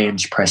handstand,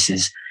 planche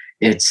presses.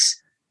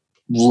 It's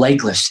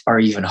leg lifts are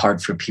even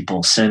hard for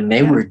people. So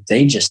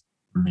they just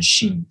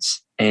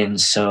machines. And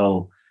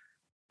so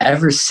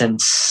ever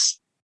since,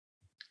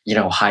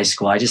 high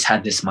school, I just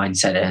had this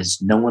mindset as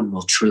no one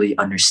will truly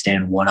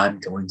understand what I'm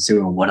going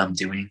through or what I'm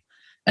doing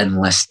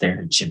unless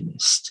they're a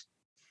gymnast.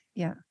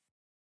 Yeah.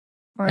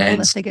 Or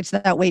unless they get to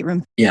that weight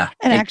room. Yeah.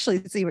 And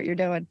actually see what you're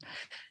doing.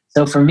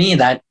 So for me,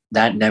 that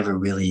never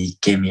really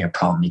gave me a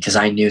problem, because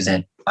I knew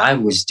that I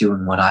was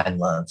doing what I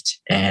loved.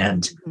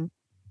 And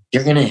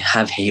you're going to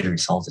have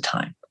haters all the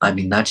time. I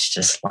mean, that's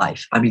just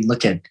life. I mean,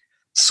 look at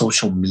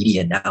social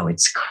media now.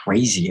 It's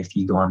crazy if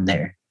you go on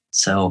there.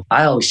 So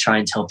I always try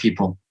and tell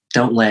people,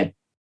 don't let,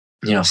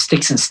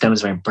 sticks and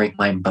stones might break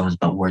my bones,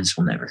 but words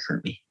will never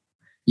hurt me.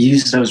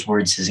 Use those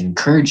words as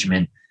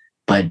encouragement,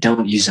 but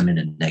don't use them in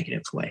a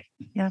negative way.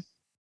 Yeah,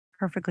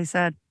 perfectly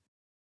said.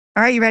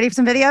 All right, you ready for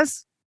some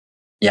videos?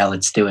 Yeah,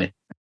 let's do it.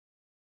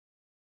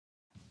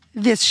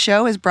 This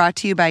show is brought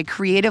to you by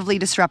Creatively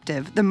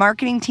Disruptive, the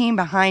marketing team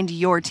behind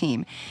your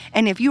team.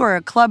 And if you are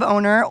a club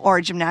owner or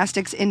a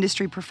gymnastics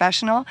industry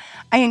professional,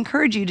 I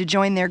encourage you to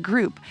join their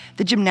group,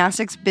 the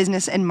Gymnastics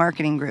Business and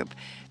Marketing Group.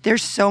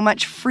 There's so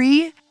much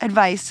free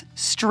advice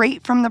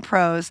straight from the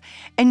pros,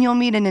 and you'll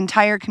meet an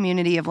entire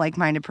community of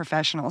like-minded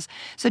professionals.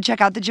 So check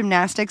out the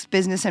Gymnastics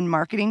Business and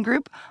Marketing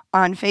Group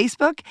on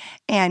Facebook,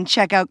 and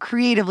check out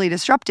Creatively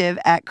Disruptive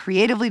at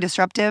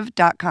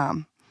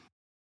creativelydisruptive.com.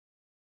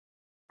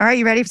 All right,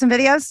 you ready for some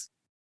videos?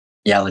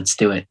 Yeah, let's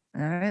do it.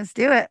 All right, let's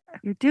do it.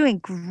 You're doing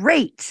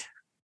great.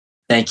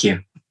 Thank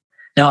you.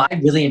 No, I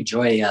really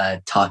enjoy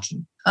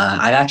talking.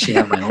 I actually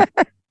have my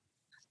own.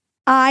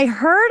 I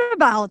heard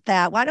about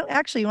that.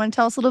 You want to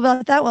tell us a little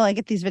about that while I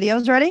get these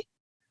videos ready?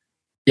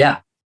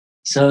 Yeah.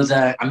 So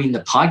the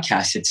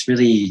podcast, it's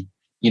really,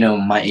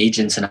 my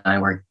agents and I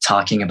were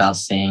talking about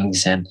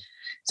things, and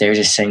they're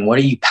just saying, what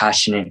are you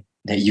passionate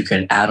that you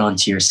could add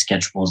onto your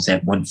schedules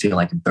that wouldn't feel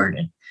like a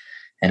burden?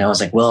 And I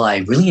was like, well, I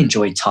really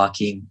enjoy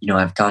talking.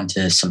 I've gone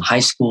to some high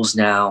schools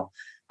now.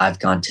 I've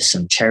gone to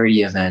some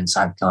charity events.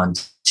 I've gone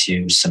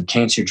to some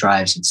cancer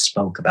drives and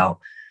spoke about,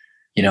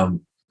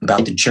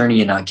 about the journey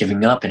and not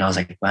giving up. And I was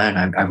like,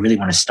 man, I really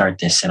want to start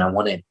this. And I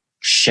want to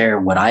share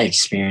what I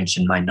experienced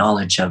and my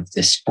knowledge of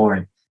this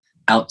sport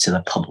out to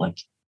the public.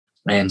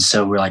 And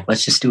so we're like,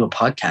 let's just do a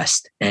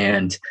podcast.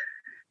 And,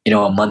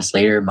 a month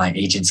later, my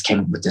agents came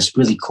up with this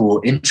really cool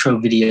intro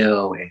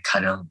video and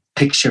kind of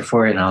picture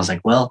for it. And I was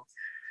like, well,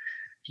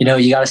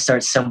 you got to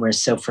start somewhere.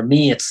 So for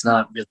me, it's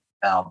not really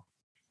about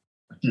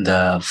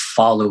the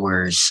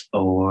followers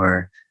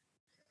or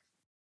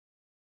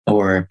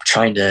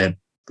trying to,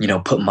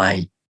 put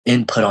my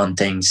input on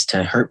things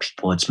to hurt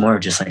people. It's more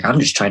just like, I'm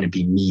just trying to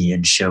be me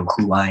and show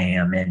who I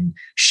am and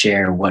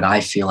share what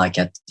I feel like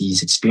at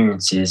these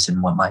experiences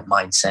and what my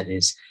mindset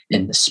is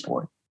in the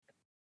sport.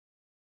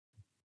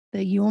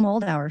 The Yule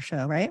Moldauer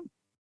show, right?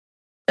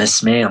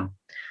 Yes, ma'am.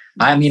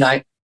 I mean,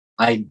 I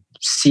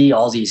see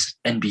all these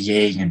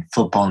NBA and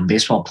football and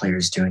baseball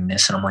players doing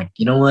this, and I'm like,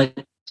 you know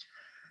what?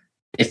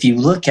 If you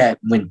look at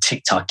when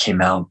TikTok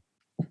came out,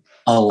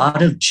 a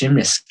lot of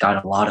gymnasts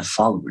got a lot of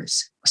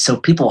followers. So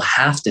people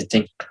have to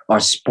think our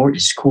sport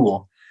is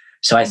cool.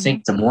 So I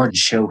think the more to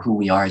show who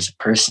we are as a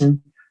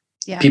person,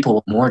 people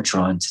are more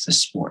drawn to the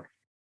sport.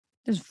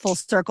 There's full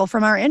circle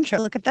from our intro.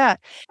 Look at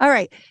that. All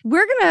right.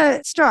 We're going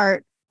to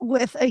start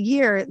with a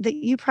year that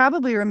you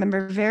probably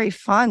remember very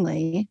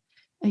fondly,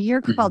 a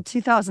year called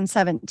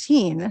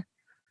 2017,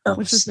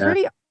 which was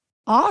pretty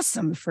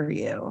awesome for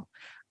you.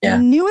 Yeah. I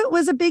knew it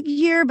was a big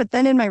year, but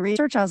then in my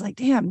research, I was like,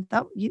 damn,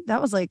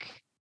 that was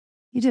like,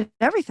 you did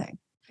everything.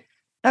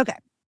 Okay.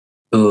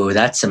 Ooh,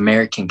 that's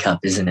American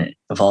Cup, isn't it?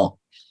 Of all.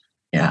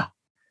 Yeah.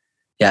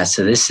 Yeah.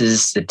 So this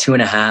is the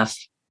 2.5.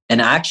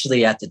 And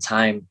actually at the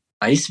time,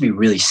 I used to be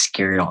really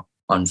scared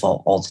on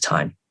vault all the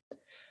time.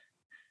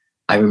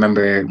 I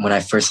remember when I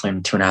first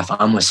learned 2.5, I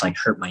almost like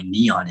hurt my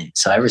knee on it.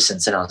 So ever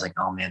since then, I was like,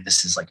 oh man,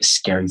 this is like a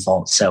scary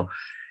vault. So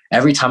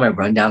every time I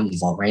run down the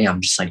vault ring,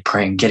 I'm just like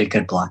praying, get a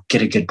good block,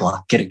 get a good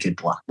block, get a good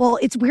block. Well,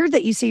 it's weird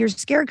that you say you're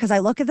scared because I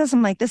look at this,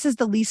 I'm like, this is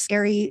the least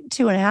scary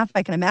 2.5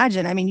 I can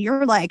imagine. I mean,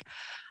 you're like,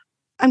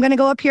 I'm going to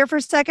go up here for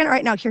a second. All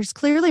right, now here's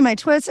clearly my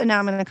twist, and now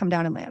I'm going to come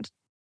down and land.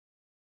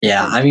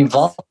 Yeah, I mean,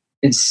 vault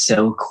is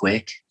so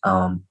quick.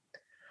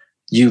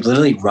 You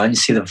literally run,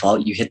 see the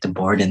vault, you hit the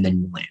board, and then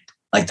you land.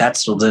 Like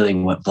that's literally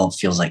what vault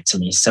feels like to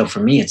me. So for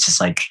me, it's just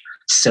like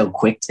so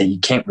quick that you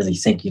can't really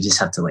think. You just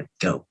have to like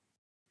go.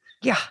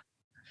 Yeah.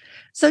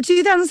 So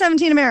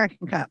 2017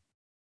 American Cup.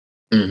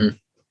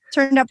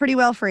 Turned out pretty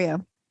well for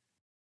you.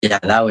 Yeah,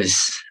 that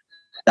was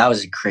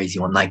a crazy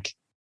one. Like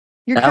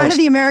you're kind of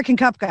the American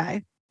Cup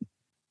guy.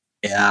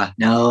 Yeah,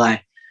 no,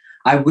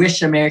 I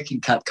wish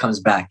American Cup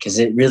comes back because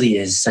it really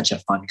is such a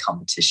fun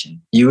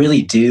competition. You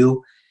really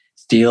do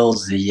feel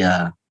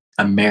the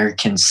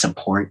American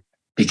support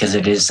because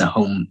it is a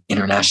home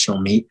international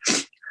meet.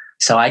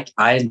 So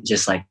I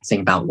just like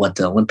think about what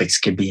the Olympics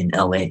could be in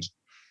LA.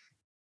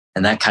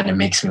 And that kind of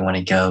makes me want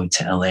to go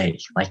to LA,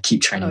 like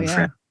keep training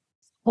for it.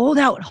 Hold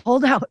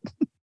out.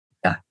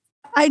 Yeah.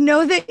 I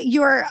know that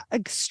you're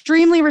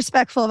extremely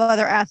respectful of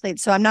other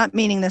athletes, so I'm not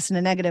meaning this in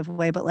a negative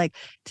way, but like,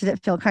 did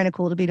it feel kind of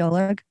cool to beat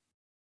Oleg?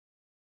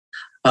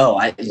 Oh,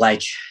 I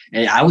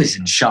was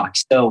in shock.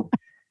 So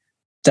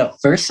the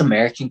first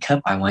American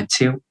Cup I went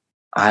to,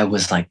 I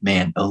was like,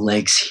 man,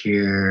 Oleg's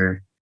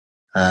here.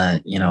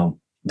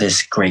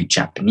 This great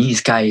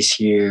Japanese guy is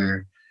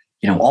here.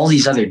 All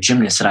these other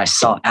gymnasts that I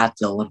saw at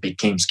the Olympic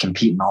Games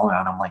competing all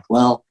around. I'm like,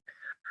 well,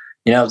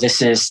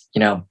 this is,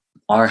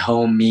 our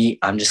home meet.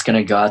 I'm just going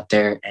to go out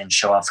there and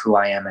show off who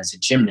I am as a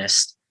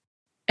gymnast.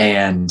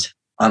 And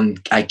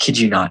I kid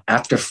you not,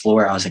 after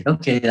floor, I was like,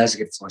 okay, that was a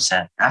good floor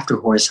set. After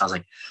horse, I was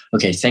like,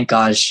 okay, thank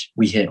gosh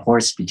we hit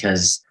horse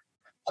because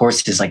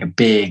horse is like a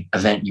big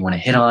event you want to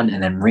hit on.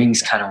 And then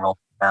rings kind of rolled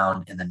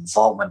around and then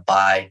vault went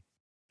by.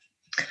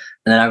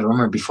 And then I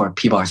remember before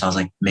P-bars, I was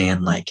like,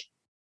 man, like,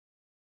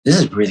 this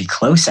is really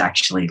close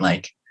actually.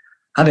 Like,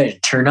 I better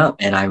turn up.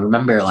 And I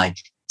remember like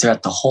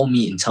throughout the whole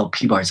meet until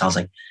P-bars, I was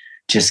like,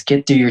 just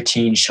get through your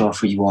routine, show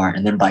off who you are.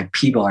 And then by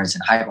P-bars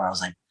and high bar, I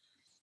was like,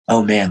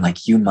 oh man,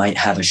 like you might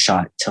have a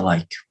shot to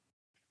like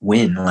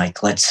win.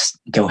 Like, let's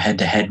go head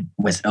to head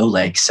with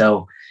Oleg.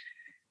 So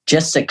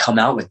just to come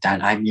out with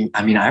that, I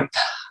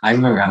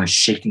remember I was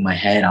shaking my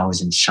head. I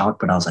was in shock,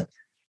 but I was like,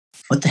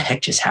 what the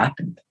heck just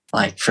happened?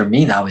 Like for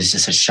me, that was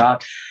just a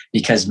shock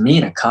because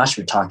me and Akash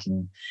were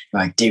talking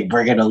like, dude,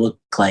 we're going to look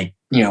like,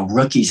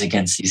 rookies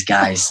against these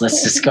guys.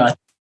 Let's just go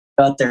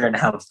out there and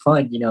have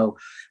fun.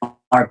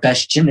 Our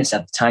best gymnast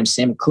at the time,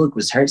 Sam Kulik,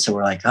 was hurt. So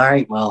we're like, all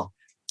right, well,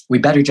 we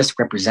better just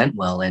represent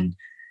well. And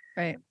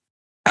right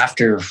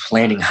after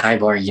landing high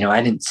bar,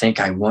 I didn't think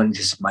I won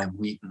because my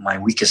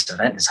weakest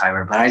event is high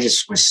bar, but I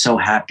just was so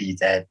happy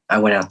that I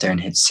went out there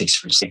and hit 6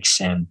 for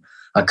 6 and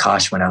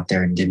Akash went out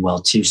there and did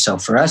well too. So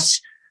for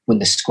us, when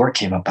the score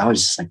came up, I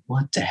was just like,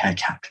 what the heck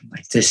happened?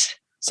 Like this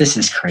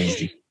is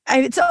crazy.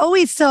 It's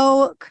always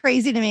so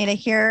crazy to me to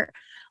hear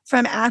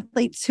from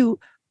athletes who,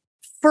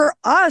 for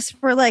us,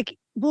 we're like,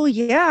 well,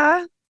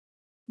 yeah,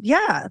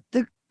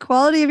 the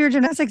quality of your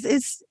gymnastics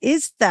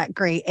is that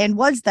great and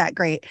was that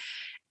great.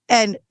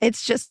 And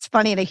it's just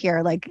funny to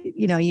hear, like,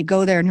 you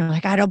go there and you're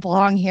like, I don't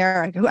belong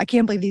here. I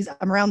can't believe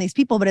I'm around these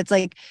people, but it's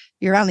like,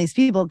 you're around these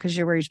people because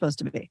you're where you're supposed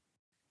to be.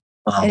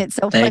 And it's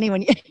so funny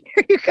when you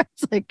hear you guys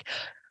like,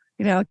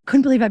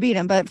 couldn't believe I beat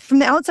him. But from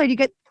the outside, you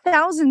get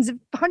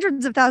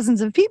hundreds of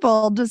thousands of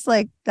people just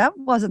like, that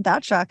wasn't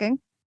that shocking.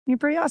 You're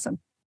pretty awesome.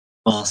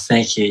 Well,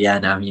 thank you. Yeah,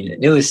 no, I mean,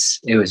 it was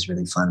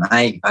really fun.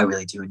 I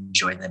really do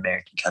enjoy the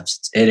American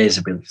Cups. It is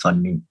a really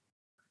fun meet.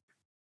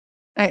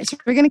 All right, so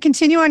we're going to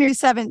continue on your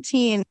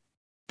 17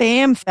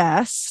 BAM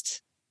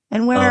Fest.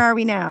 And where are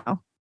we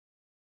now?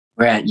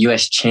 We're at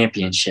U.S.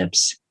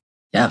 Championships.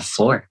 Yeah,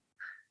 floor.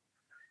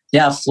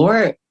 Yeah,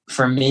 floor,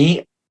 for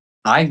me,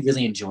 I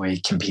really enjoy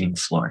competing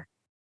floor.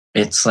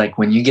 It's like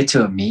when you get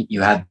to a meet,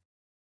 you have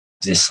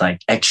this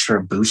like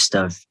extra boost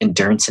of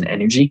endurance and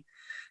energy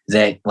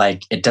that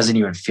like it doesn't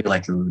even feel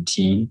like a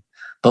routine.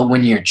 But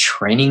when you're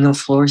training a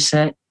floor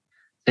set,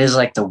 it is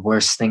like the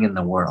worst thing in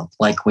the world.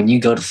 Like when you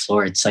go to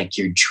floor, it's like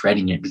you're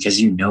dreading it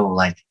because you know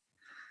like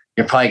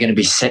you're probably going to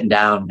be sitting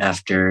down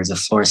after the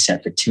floor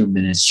set for 2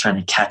 minutes trying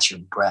to catch your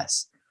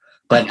breath.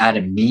 But at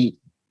a meet,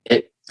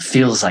 it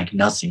feels like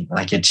nothing.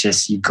 Like it's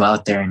just, you go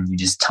out there and you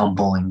just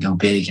tumble and go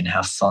big and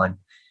have fun.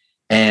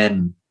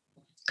 And,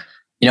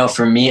 you know,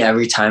 for me,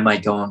 every time I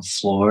go on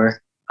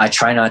floor, I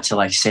try not to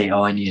like say,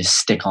 oh, I need to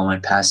stick all my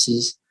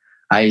passes.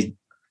 I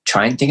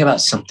try and think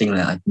about something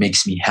that like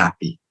makes me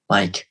happy,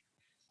 like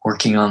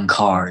working on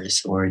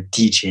cars or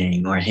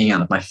DJing or hanging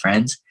out with my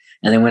friends.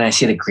 And then when I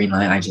see the green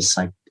light, I just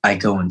like, I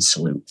go and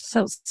salute.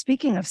 So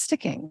speaking of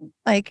sticking,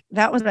 like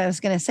that was what I was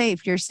going to say.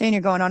 If you're saying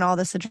you're going on all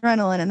this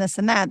adrenaline and this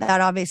and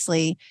that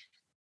obviously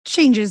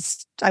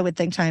changes, I would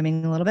think,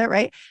 timing a little bit,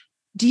 right?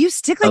 Do you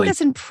stick like this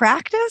in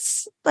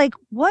practice? Like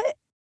what?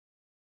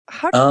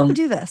 How do you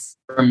do this?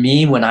 For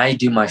me, when I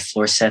do my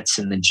floor sets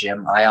in the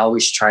gym, I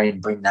always try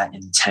and bring that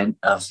intent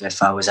of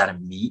if I was at a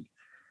meet.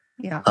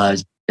 Yeah.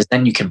 Because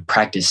then you can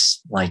practice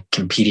like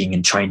competing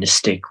and trying to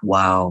stick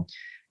while,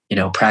 you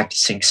know,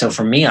 practicing. So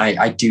for me,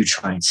 I do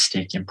try and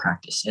stick in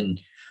practice. And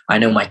I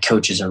know my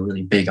coaches are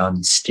really big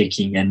on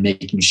sticking and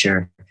making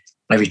sure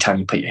every time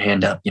you put your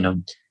hand up, you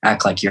know,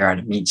 act like you're at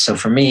a meet. So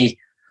for me,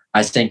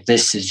 I think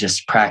this is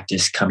just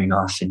practice coming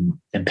off and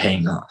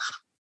paying off.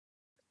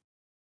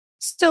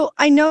 So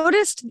I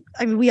noticed,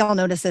 I mean, we all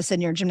noticed this in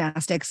your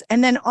gymnastics.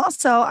 And then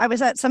also I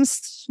was at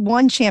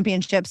one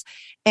championships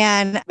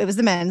and it was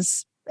the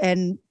men's.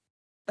 And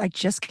I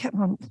just kept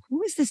on,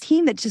 who is this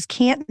team that just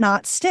can't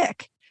not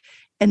stick?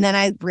 And then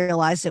I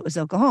realized it was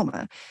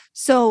Oklahoma.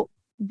 So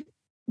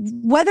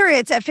whether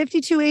it's at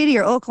 5280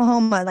 or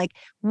Oklahoma, like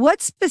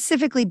what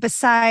specifically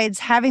besides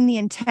having the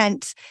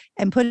intent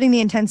and putting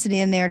the intensity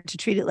in there to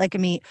treat it like a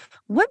meet,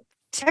 what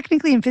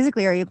technically and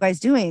physically are you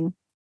guys doing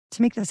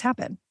to make this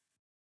happen?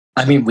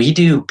 I mean, we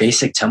do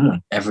basic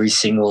tumbling every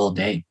single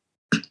day.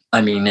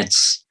 I mean,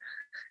 it's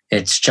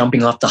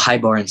jumping off the high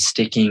bar and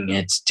sticking.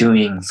 It's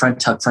doing front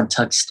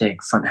tuck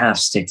stick, front half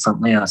stick,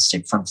 front layout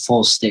stick, front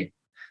full stick,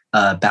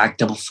 back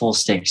double full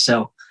stick.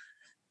 So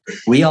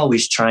we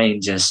always try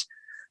and just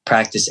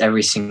practice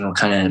every single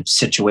kind of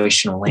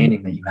situational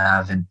landing that you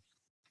have. And,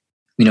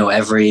 you know,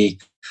 every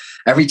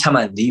time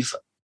I leave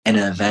an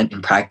event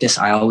in practice,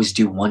 I always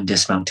do one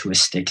dismount to a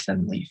stick,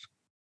 then leave.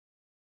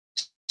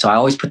 So I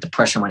always put the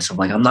pressure on myself,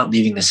 like I'm not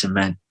leaving this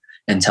event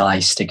until I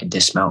stick a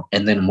dismount.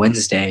 And then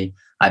Wednesday,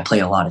 I play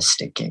a lot of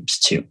stick games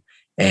too.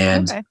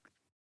 And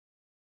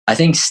I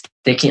think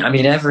sticking, I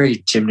mean,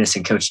 every gymnast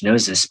and coach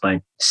knows this,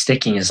 but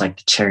sticking is like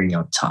the cherry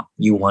on top.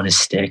 You want to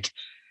stick.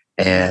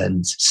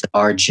 And so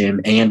our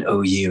gym and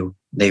OU,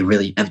 they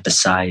really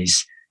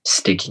emphasize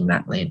sticking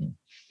that landing.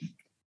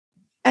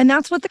 And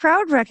that's what the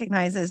crowd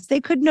recognizes. They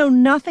could know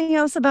nothing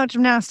else about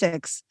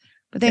gymnastics,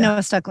 but they know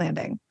a stuck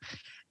landing.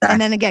 And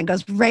then again,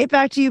 goes right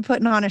back to you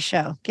putting on a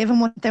show. Give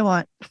them what they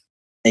want.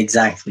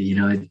 Exactly. You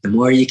know, the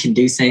more you can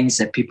do things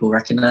that people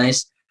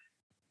recognize,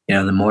 you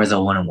know, the more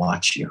they'll want to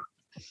watch you.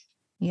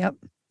 Yep.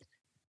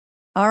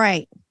 All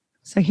right.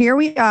 So here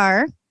we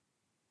are.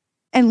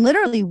 And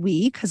literally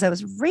because I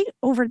was right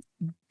over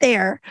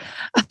there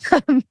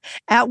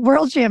at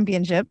World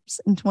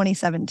Championships in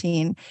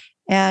 2017.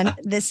 And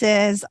this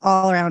is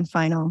all around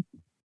final.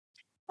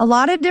 A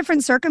lot of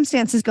different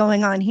circumstances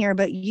going on here,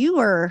 but you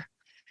were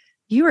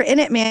in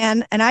it,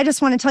 man. And I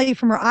just want to tell you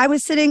from where I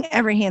was sitting,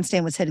 every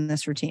handstand was hitting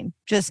this routine.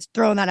 Just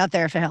throwing that out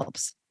there if it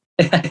helps.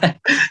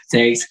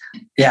 Thanks.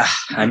 Yeah.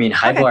 I mean,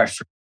 high bar,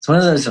 it's one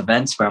of those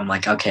events where I'm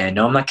like, okay, I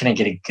know I'm not going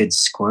to get a good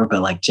score,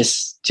 but like,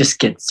 just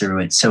get through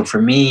it. So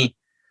for me,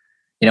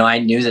 you know, I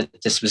knew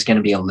that this was going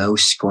to be a low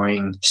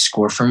scoring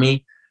score for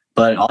me,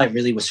 but all I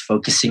really was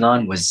focusing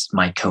on was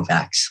my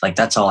Kovacs. Like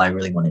that's all I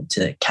really wanted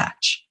to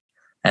catch.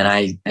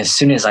 And as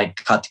soon as I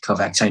caught the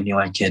Kovacs, I knew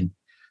I could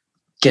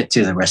get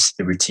through the rest of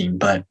the routine.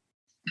 But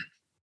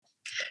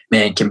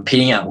man,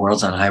 competing at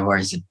Worlds on high bar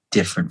is a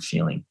different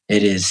feeling.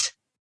 It is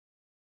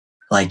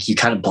like you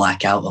kind of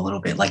black out a little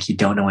bit, like you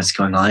don't know what's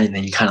going on, and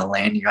then you kind of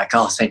land and you're like,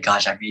 oh, thank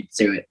gosh, I made it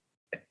through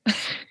it.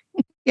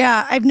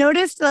 Yeah, I've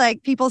noticed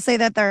like people say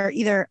that they're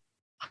either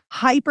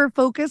hyper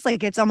focused,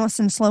 like it's almost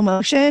in slow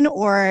motion,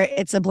 or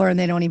it's a blur and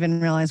they don't even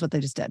realize what they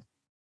just did.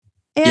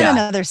 And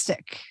another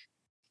stick.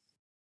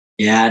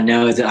 Yeah,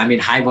 no, I mean,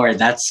 high bar,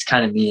 that's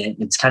kind of me.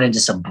 It's kind of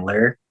just a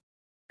blur.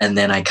 And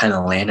then I kind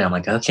of landed. I'm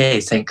like,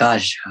 okay, thank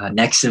gosh,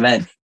 next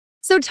event.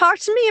 So talk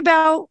to me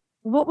about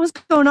what was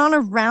going on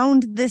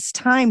around this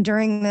time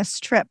during this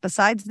trip,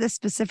 besides this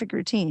specific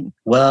routine.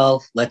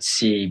 Well, let's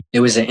see. It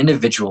was an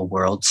individual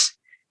Worlds,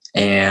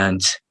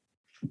 and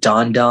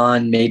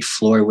Don made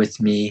floor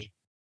with me.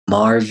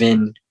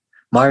 Marvin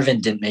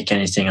didn't make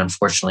anything,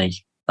 unfortunately,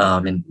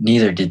 and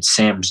neither did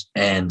Sam.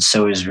 And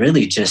so it was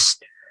really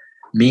just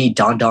me,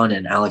 Don,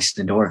 and Alex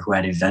Nador who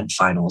had event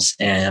finals,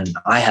 and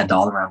I had the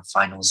all-around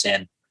finals.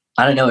 And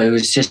I don't know, it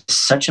was just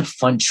such a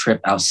fun trip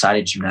outside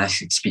of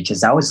gymnastics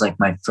because that was like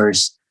my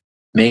first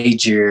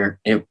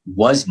it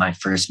was my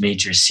first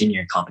major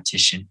senior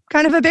competition.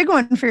 Kind of a big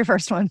one for your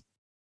first one.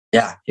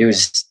 Yeah, it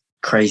was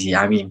crazy.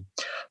 I mean,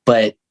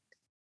 but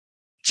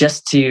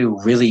just to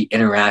really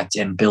interact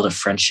and build a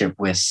friendship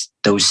with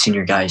those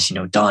senior guys,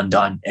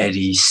 Don,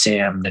 Eddie,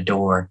 Sam,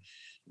 Nador,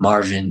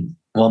 Marvin.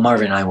 Well,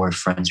 Marvin and I were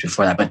friends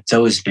before that, but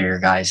those bigger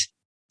guys,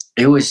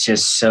 it was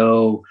just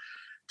so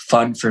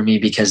fun for me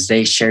because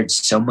they shared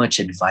so much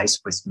advice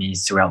with me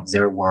throughout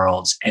their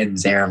worlds and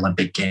their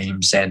Olympic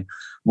Games and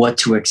what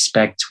to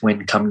expect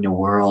when coming to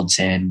Worlds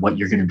and what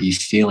you're going to be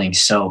feeling.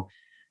 So,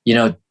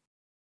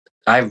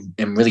 I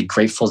am really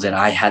grateful that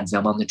I had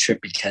them on the trip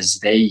because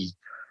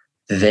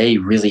they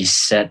really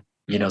set,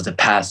 the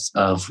path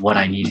of what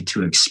I needed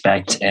to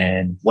expect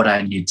and what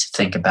I needed to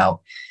think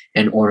about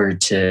in order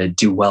to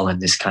do well in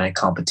this kind of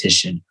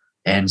competition.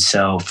 And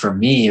so for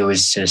me, it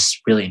was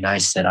just really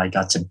nice that I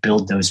got to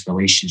build those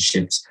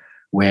relationships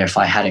where if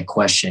I had a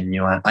question,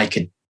 I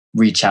could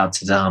reach out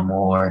to them.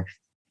 Or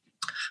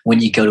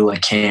when you go to a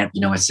camp,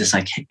 it's just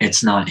like,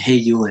 it's not, hey,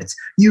 Yule, it's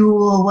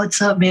Yule,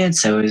 what's up, man?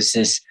 So it was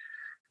just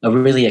a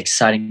really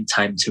exciting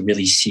time to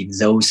really see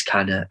those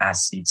kind of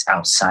athletes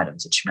outside of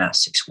the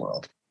gymnastics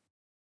world.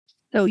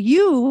 So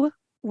you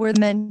were the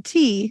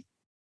mentee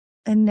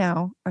and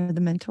now are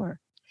the mentor.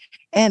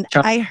 And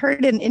I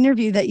heard an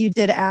interview that you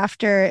did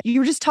after you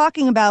were just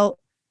talking about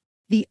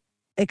the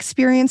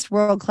experienced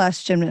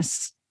world-class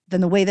gymnasts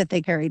and the way that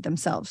they carried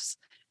themselves.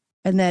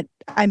 And that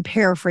I'm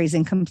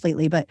paraphrasing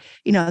completely, but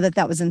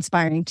that was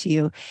inspiring to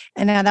you.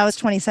 And now that was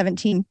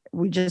 2017.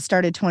 We just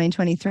started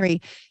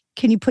 2023.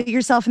 Can you put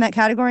yourself in that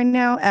category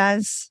now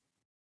as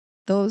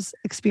those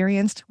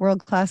experienced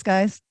world-class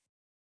guys?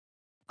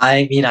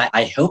 I mean,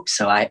 I hope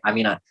so.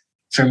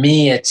 For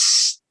me,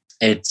 it's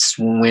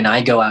when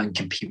I go out and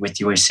compete with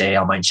USA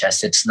on my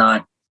chest, it's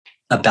not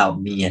about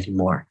me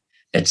anymore.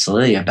 It's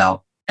really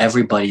about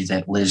everybody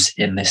that lives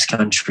in this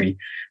country.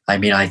 I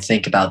mean, I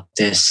think about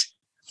this.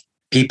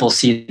 People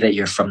see that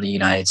you're from the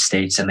United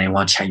States and they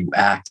watch how you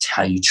act,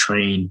 how you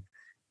train,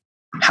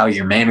 how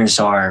your manners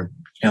are,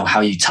 how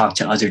you talk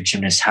to other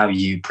gymnasts, how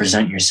you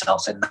present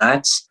yourself. And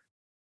that's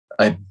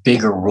a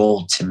bigger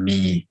role to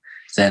me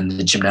than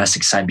the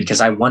gymnastics side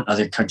because I want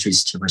other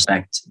countries to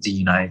respect the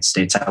United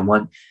States. I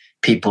want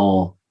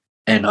people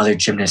and other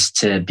gymnasts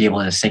to be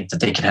able to think that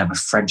they can have a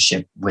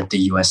friendship with the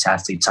US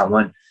athletes. I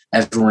want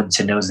everyone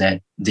to know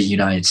that the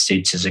United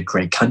States is a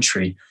great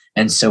country.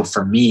 And so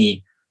for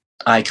me,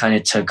 I kind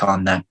of took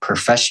on that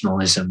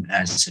professionalism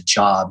as a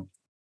job.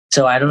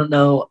 So I don't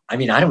know. I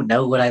mean, I don't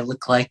know what I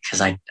look like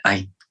because I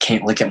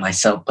can't look at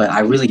myself, but I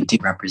really do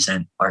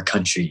represent our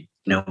country,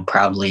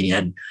 proudly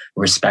and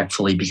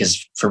respectfully,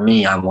 because for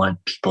me, I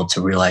want people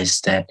to realize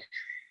that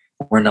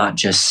we're not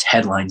just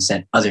headlines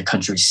that other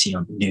countries see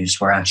on the news.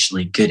 We're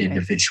actually good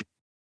individuals.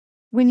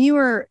 When you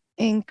were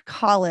in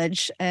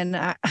college, and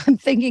I'm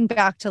thinking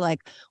back to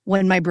like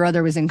when my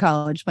brother was in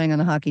college playing on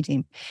the hockey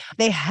team,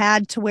 they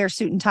had to wear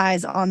suit and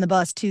ties on the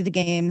bus to the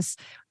games.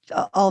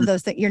 All of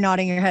those things. You're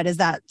nodding your head. Is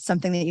that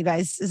something that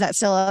is that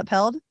still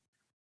upheld?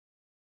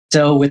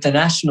 So with the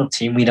national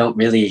team, we don't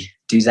really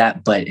do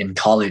that. But in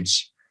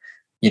college,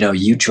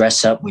 you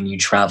dress up when you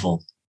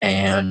travel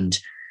and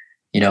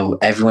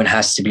everyone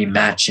has to be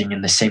matching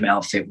in the same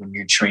outfit when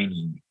you're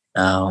training.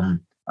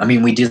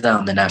 We do that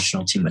on the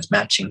national team with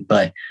matching,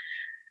 but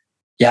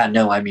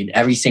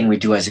everything we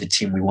do as a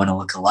team, we want to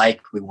look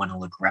alike. We want to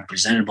look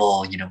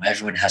representable.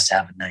 Everyone has to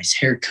have a nice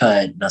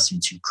haircut, nothing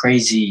too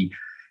crazy,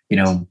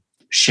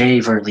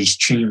 shave or at least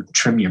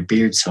trim your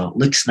beard so it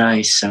looks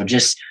nice. So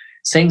just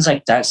things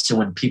like that. So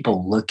when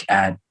people look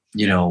at,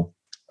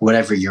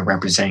 whatever you're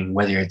representing,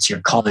 whether it's your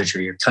college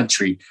or your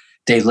country,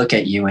 they look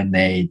at you and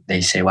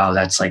they say, wow,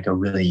 that's like a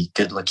really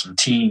good looking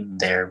team.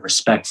 They're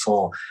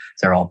respectful.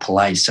 They're all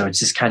polite. So it's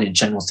just kind of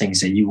general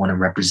things that you want to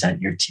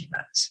represent your team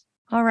as.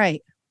 All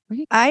right.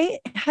 I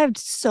have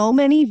so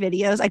many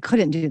videos. I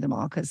couldn't do them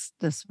all because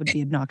this would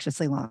be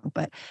obnoxiously long,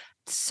 but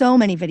so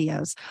many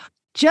videos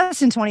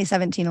just in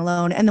 2017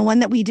 alone. And the one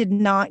that we did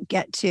not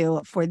get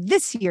to for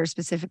this year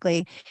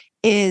specifically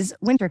is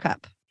Winter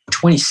Cup.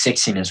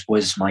 2016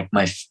 was like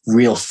my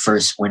real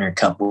first Winter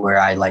Cup where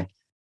I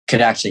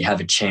could actually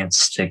have a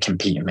chance to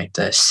compete and make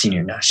the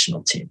senior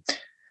national team.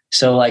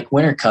 So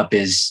Winter Cup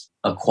is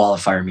a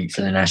qualifier meet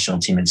for the national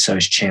team and so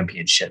is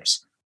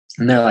championships.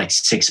 And they're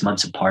 6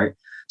 months apart.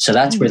 So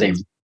that's where they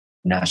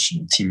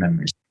national team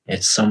members.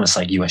 It's almost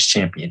like US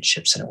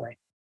championships in a way.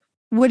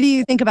 What do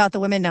you think about the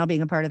women now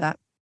being a part of that?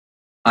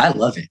 I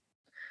love it.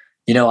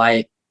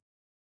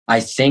 I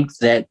think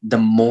that the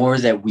more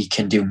that we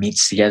can do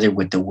meets together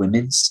with the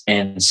women's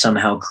and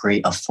somehow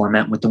create a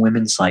format with the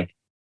women's, I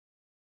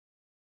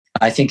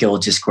think it will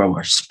just grow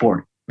our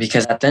sport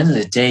because at the end of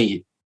the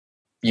day,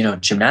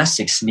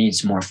 gymnastics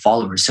needs more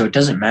followers. So it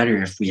doesn't matter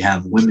if we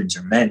have women's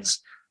or men's.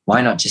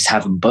 Why not just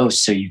have them both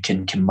so you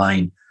can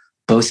combine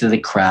both of the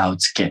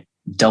crowds, get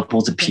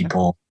double the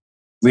people,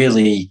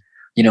 really,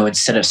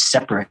 instead of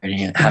separating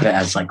it, have it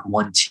as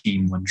one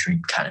team, one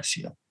dream kind of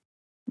feel.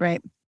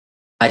 Right.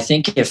 I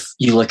think if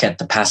you look at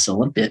the past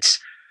Olympics,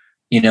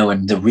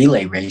 in the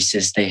relay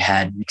races, they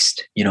had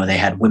mixed, they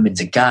had women's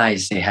and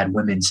guys, they had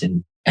women's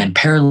and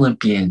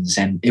Paralympians.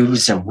 And it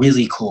was a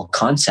really cool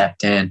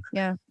concept. And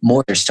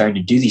more are starting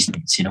to do these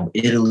things,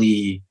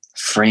 Italy,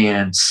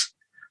 France,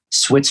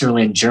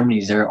 Switzerland,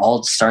 Germany, they're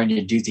all starting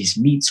to do these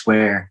meets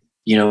where,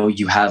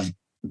 you have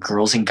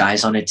girls and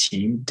guys on a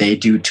team. They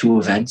do 2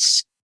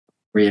 events,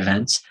 3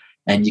 events,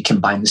 and you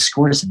combine the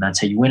scores, and that's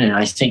how you win. And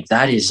I think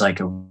that is like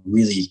a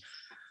really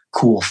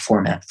cool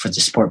format for the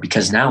sport,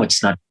 because now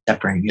it's not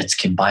separating, it's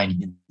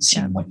combining and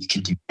seeing what you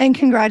can do. And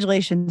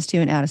congratulations to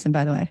you and Addison,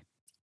 by the way.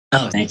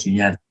 Oh, thank you.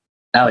 Yeah,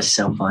 that was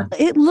so fun.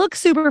 It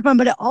looks super fun,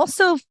 but it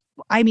also,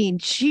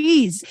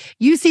 geez,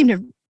 you seem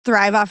to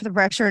thrive off the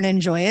pressure and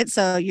enjoy it.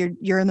 So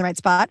you're in the right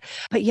spot.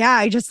 But yeah,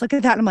 I just look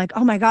at that and I'm like,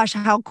 oh my gosh,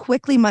 how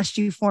quickly must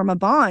you form a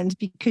bond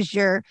because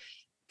you're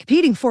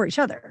competing for each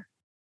other.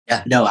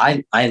 Yeah, no,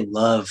 I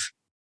love,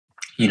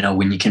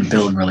 when you can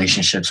build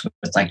relationships with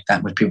like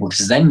that with people,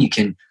 because then you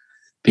can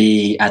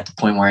be at the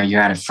point where you're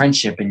at a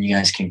friendship and you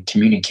guys can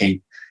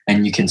communicate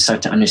and you can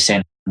start to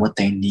understand what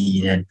they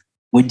need and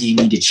when do you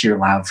need to cheer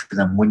loud for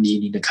them? When do you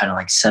need to kind of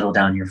like settle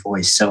down your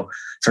voice? So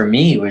for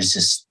me, it was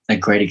just a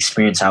great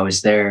experience. I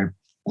was there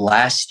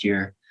last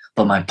year,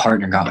 but my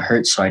partner got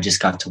hurt, so I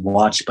just got to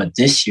watch. But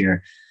this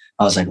year,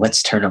 I was like,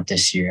 let's turn up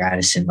this year,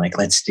 Addison. Like,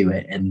 let's do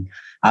it. And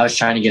I was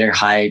trying to get her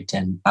hyped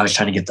and I was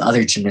trying to get the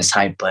other gymnasts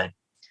hyped, but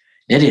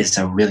it is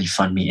a really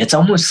fun meet. It's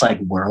almost like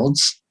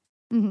Worlds,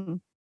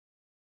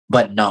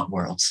 but not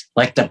Worlds.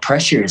 Like the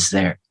pressure is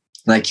there.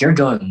 Like you're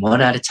going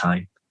one at a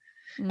time.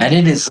 And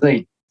it is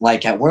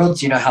like at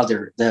Worlds, how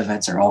the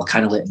events are all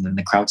kind of lit and then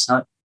the crowd's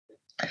not.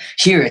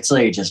 Here, it's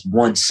literally just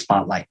one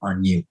spotlight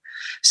on you.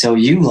 So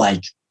you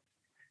like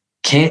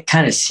can't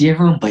kind of see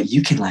everyone, but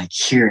you can like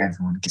hear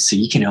everyone. So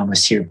you can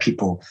almost hear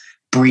people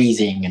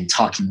breathing and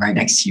talking right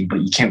next to you,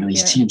 but you can't really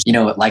see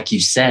them. Like you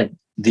said,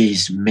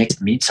 these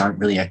mixed meets aren't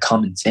really a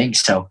common thing.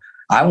 So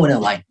I want to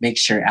like make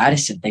sure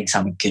Addison thinks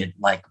I'm a good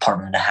like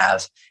partner to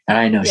have. And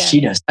I know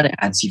she does. That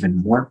adds even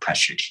more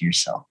pressure to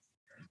yourself.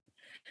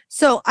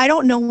 So I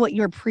don't know what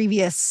your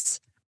previous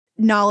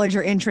knowledge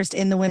or interest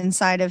in the women's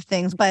side of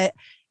things, but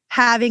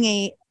having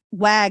a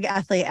WAG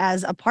athlete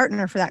as a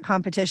partner for that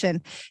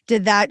competition,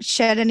 did that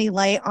shed any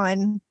light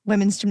on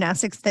women's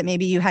gymnastics that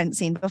maybe you hadn't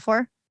seen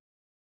before?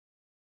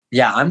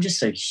 Yeah, I'm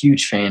just a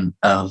huge fan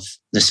of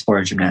the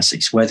sport of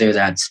gymnastics, whether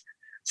that's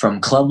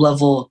from club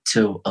level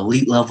to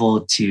elite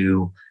level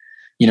to,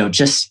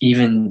 just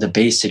even the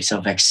basics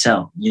of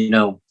Excel.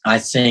 I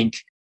think,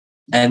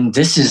 and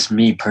this is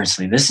me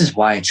personally, this is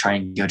why I try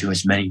and go to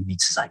as many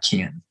meets as I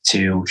can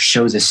to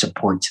show the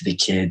support to the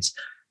kids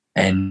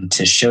and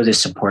to show the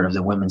support of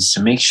the women's,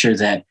 to make sure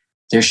that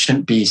there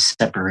shouldn't be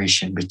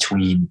separation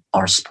between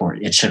our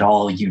sport. It should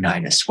all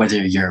unite us, whether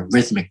you're a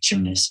rhythmic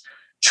gymnast,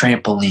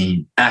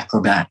 trampoline,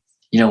 acrobat,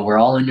 we're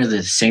all under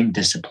the same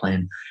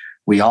discipline.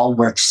 We all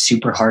work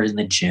super hard in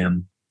the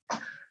gym.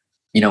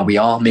 We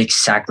all make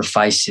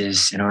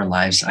sacrifices in our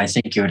lives. I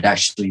think it would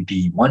actually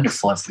be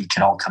wonderful if we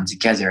could all come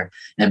together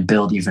and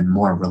build even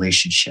more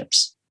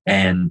relationships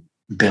and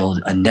build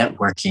a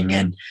networking,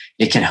 and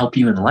it can help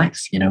you in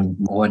life.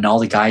 When all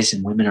the guys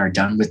and women are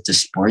done with the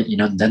sport,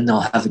 then they'll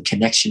have a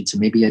connection to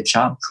maybe a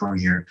job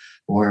career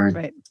or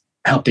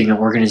helping an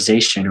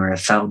organization or a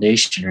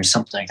foundation or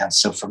something like that.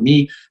 So for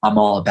me, I'm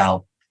all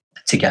about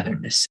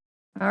togetherness.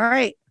 All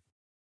right,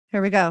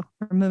 here we go.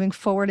 We're moving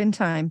forward in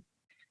time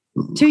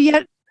to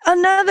yet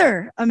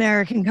another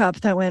American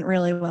Cup that went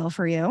really well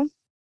for you.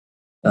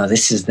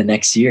 This is the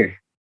next year.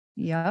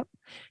 Yep.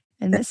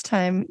 And this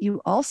time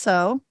you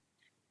also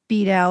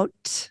beat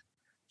out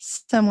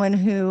someone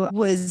who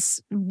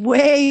was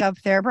way up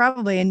there,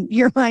 probably in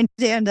your mind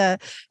and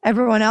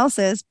everyone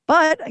else's.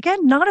 But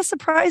again, not a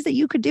surprise that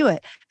you could do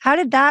it. How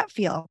did that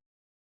feel?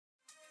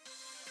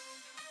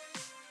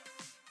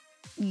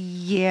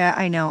 Yeah,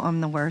 I know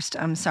I'm the worst.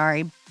 I'm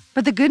sorry.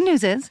 But the good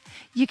news is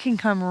you can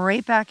come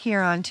right back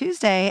here on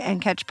Tuesday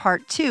and catch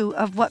part 2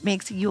 of What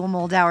Makes Yule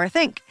Moldauer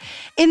Think.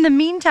 In the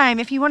meantime,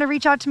 if you want to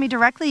reach out to me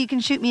directly, you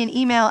can shoot me an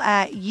email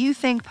at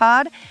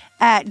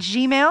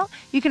youthinkpod@gmail.com.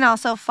 You can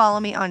also follow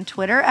me on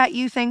Twitter at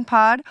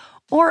youthinkpod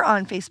or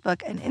on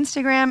Facebook and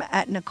Instagram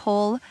at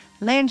Nicole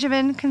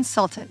Langevin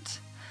Consultant.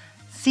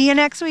 See you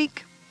next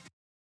week.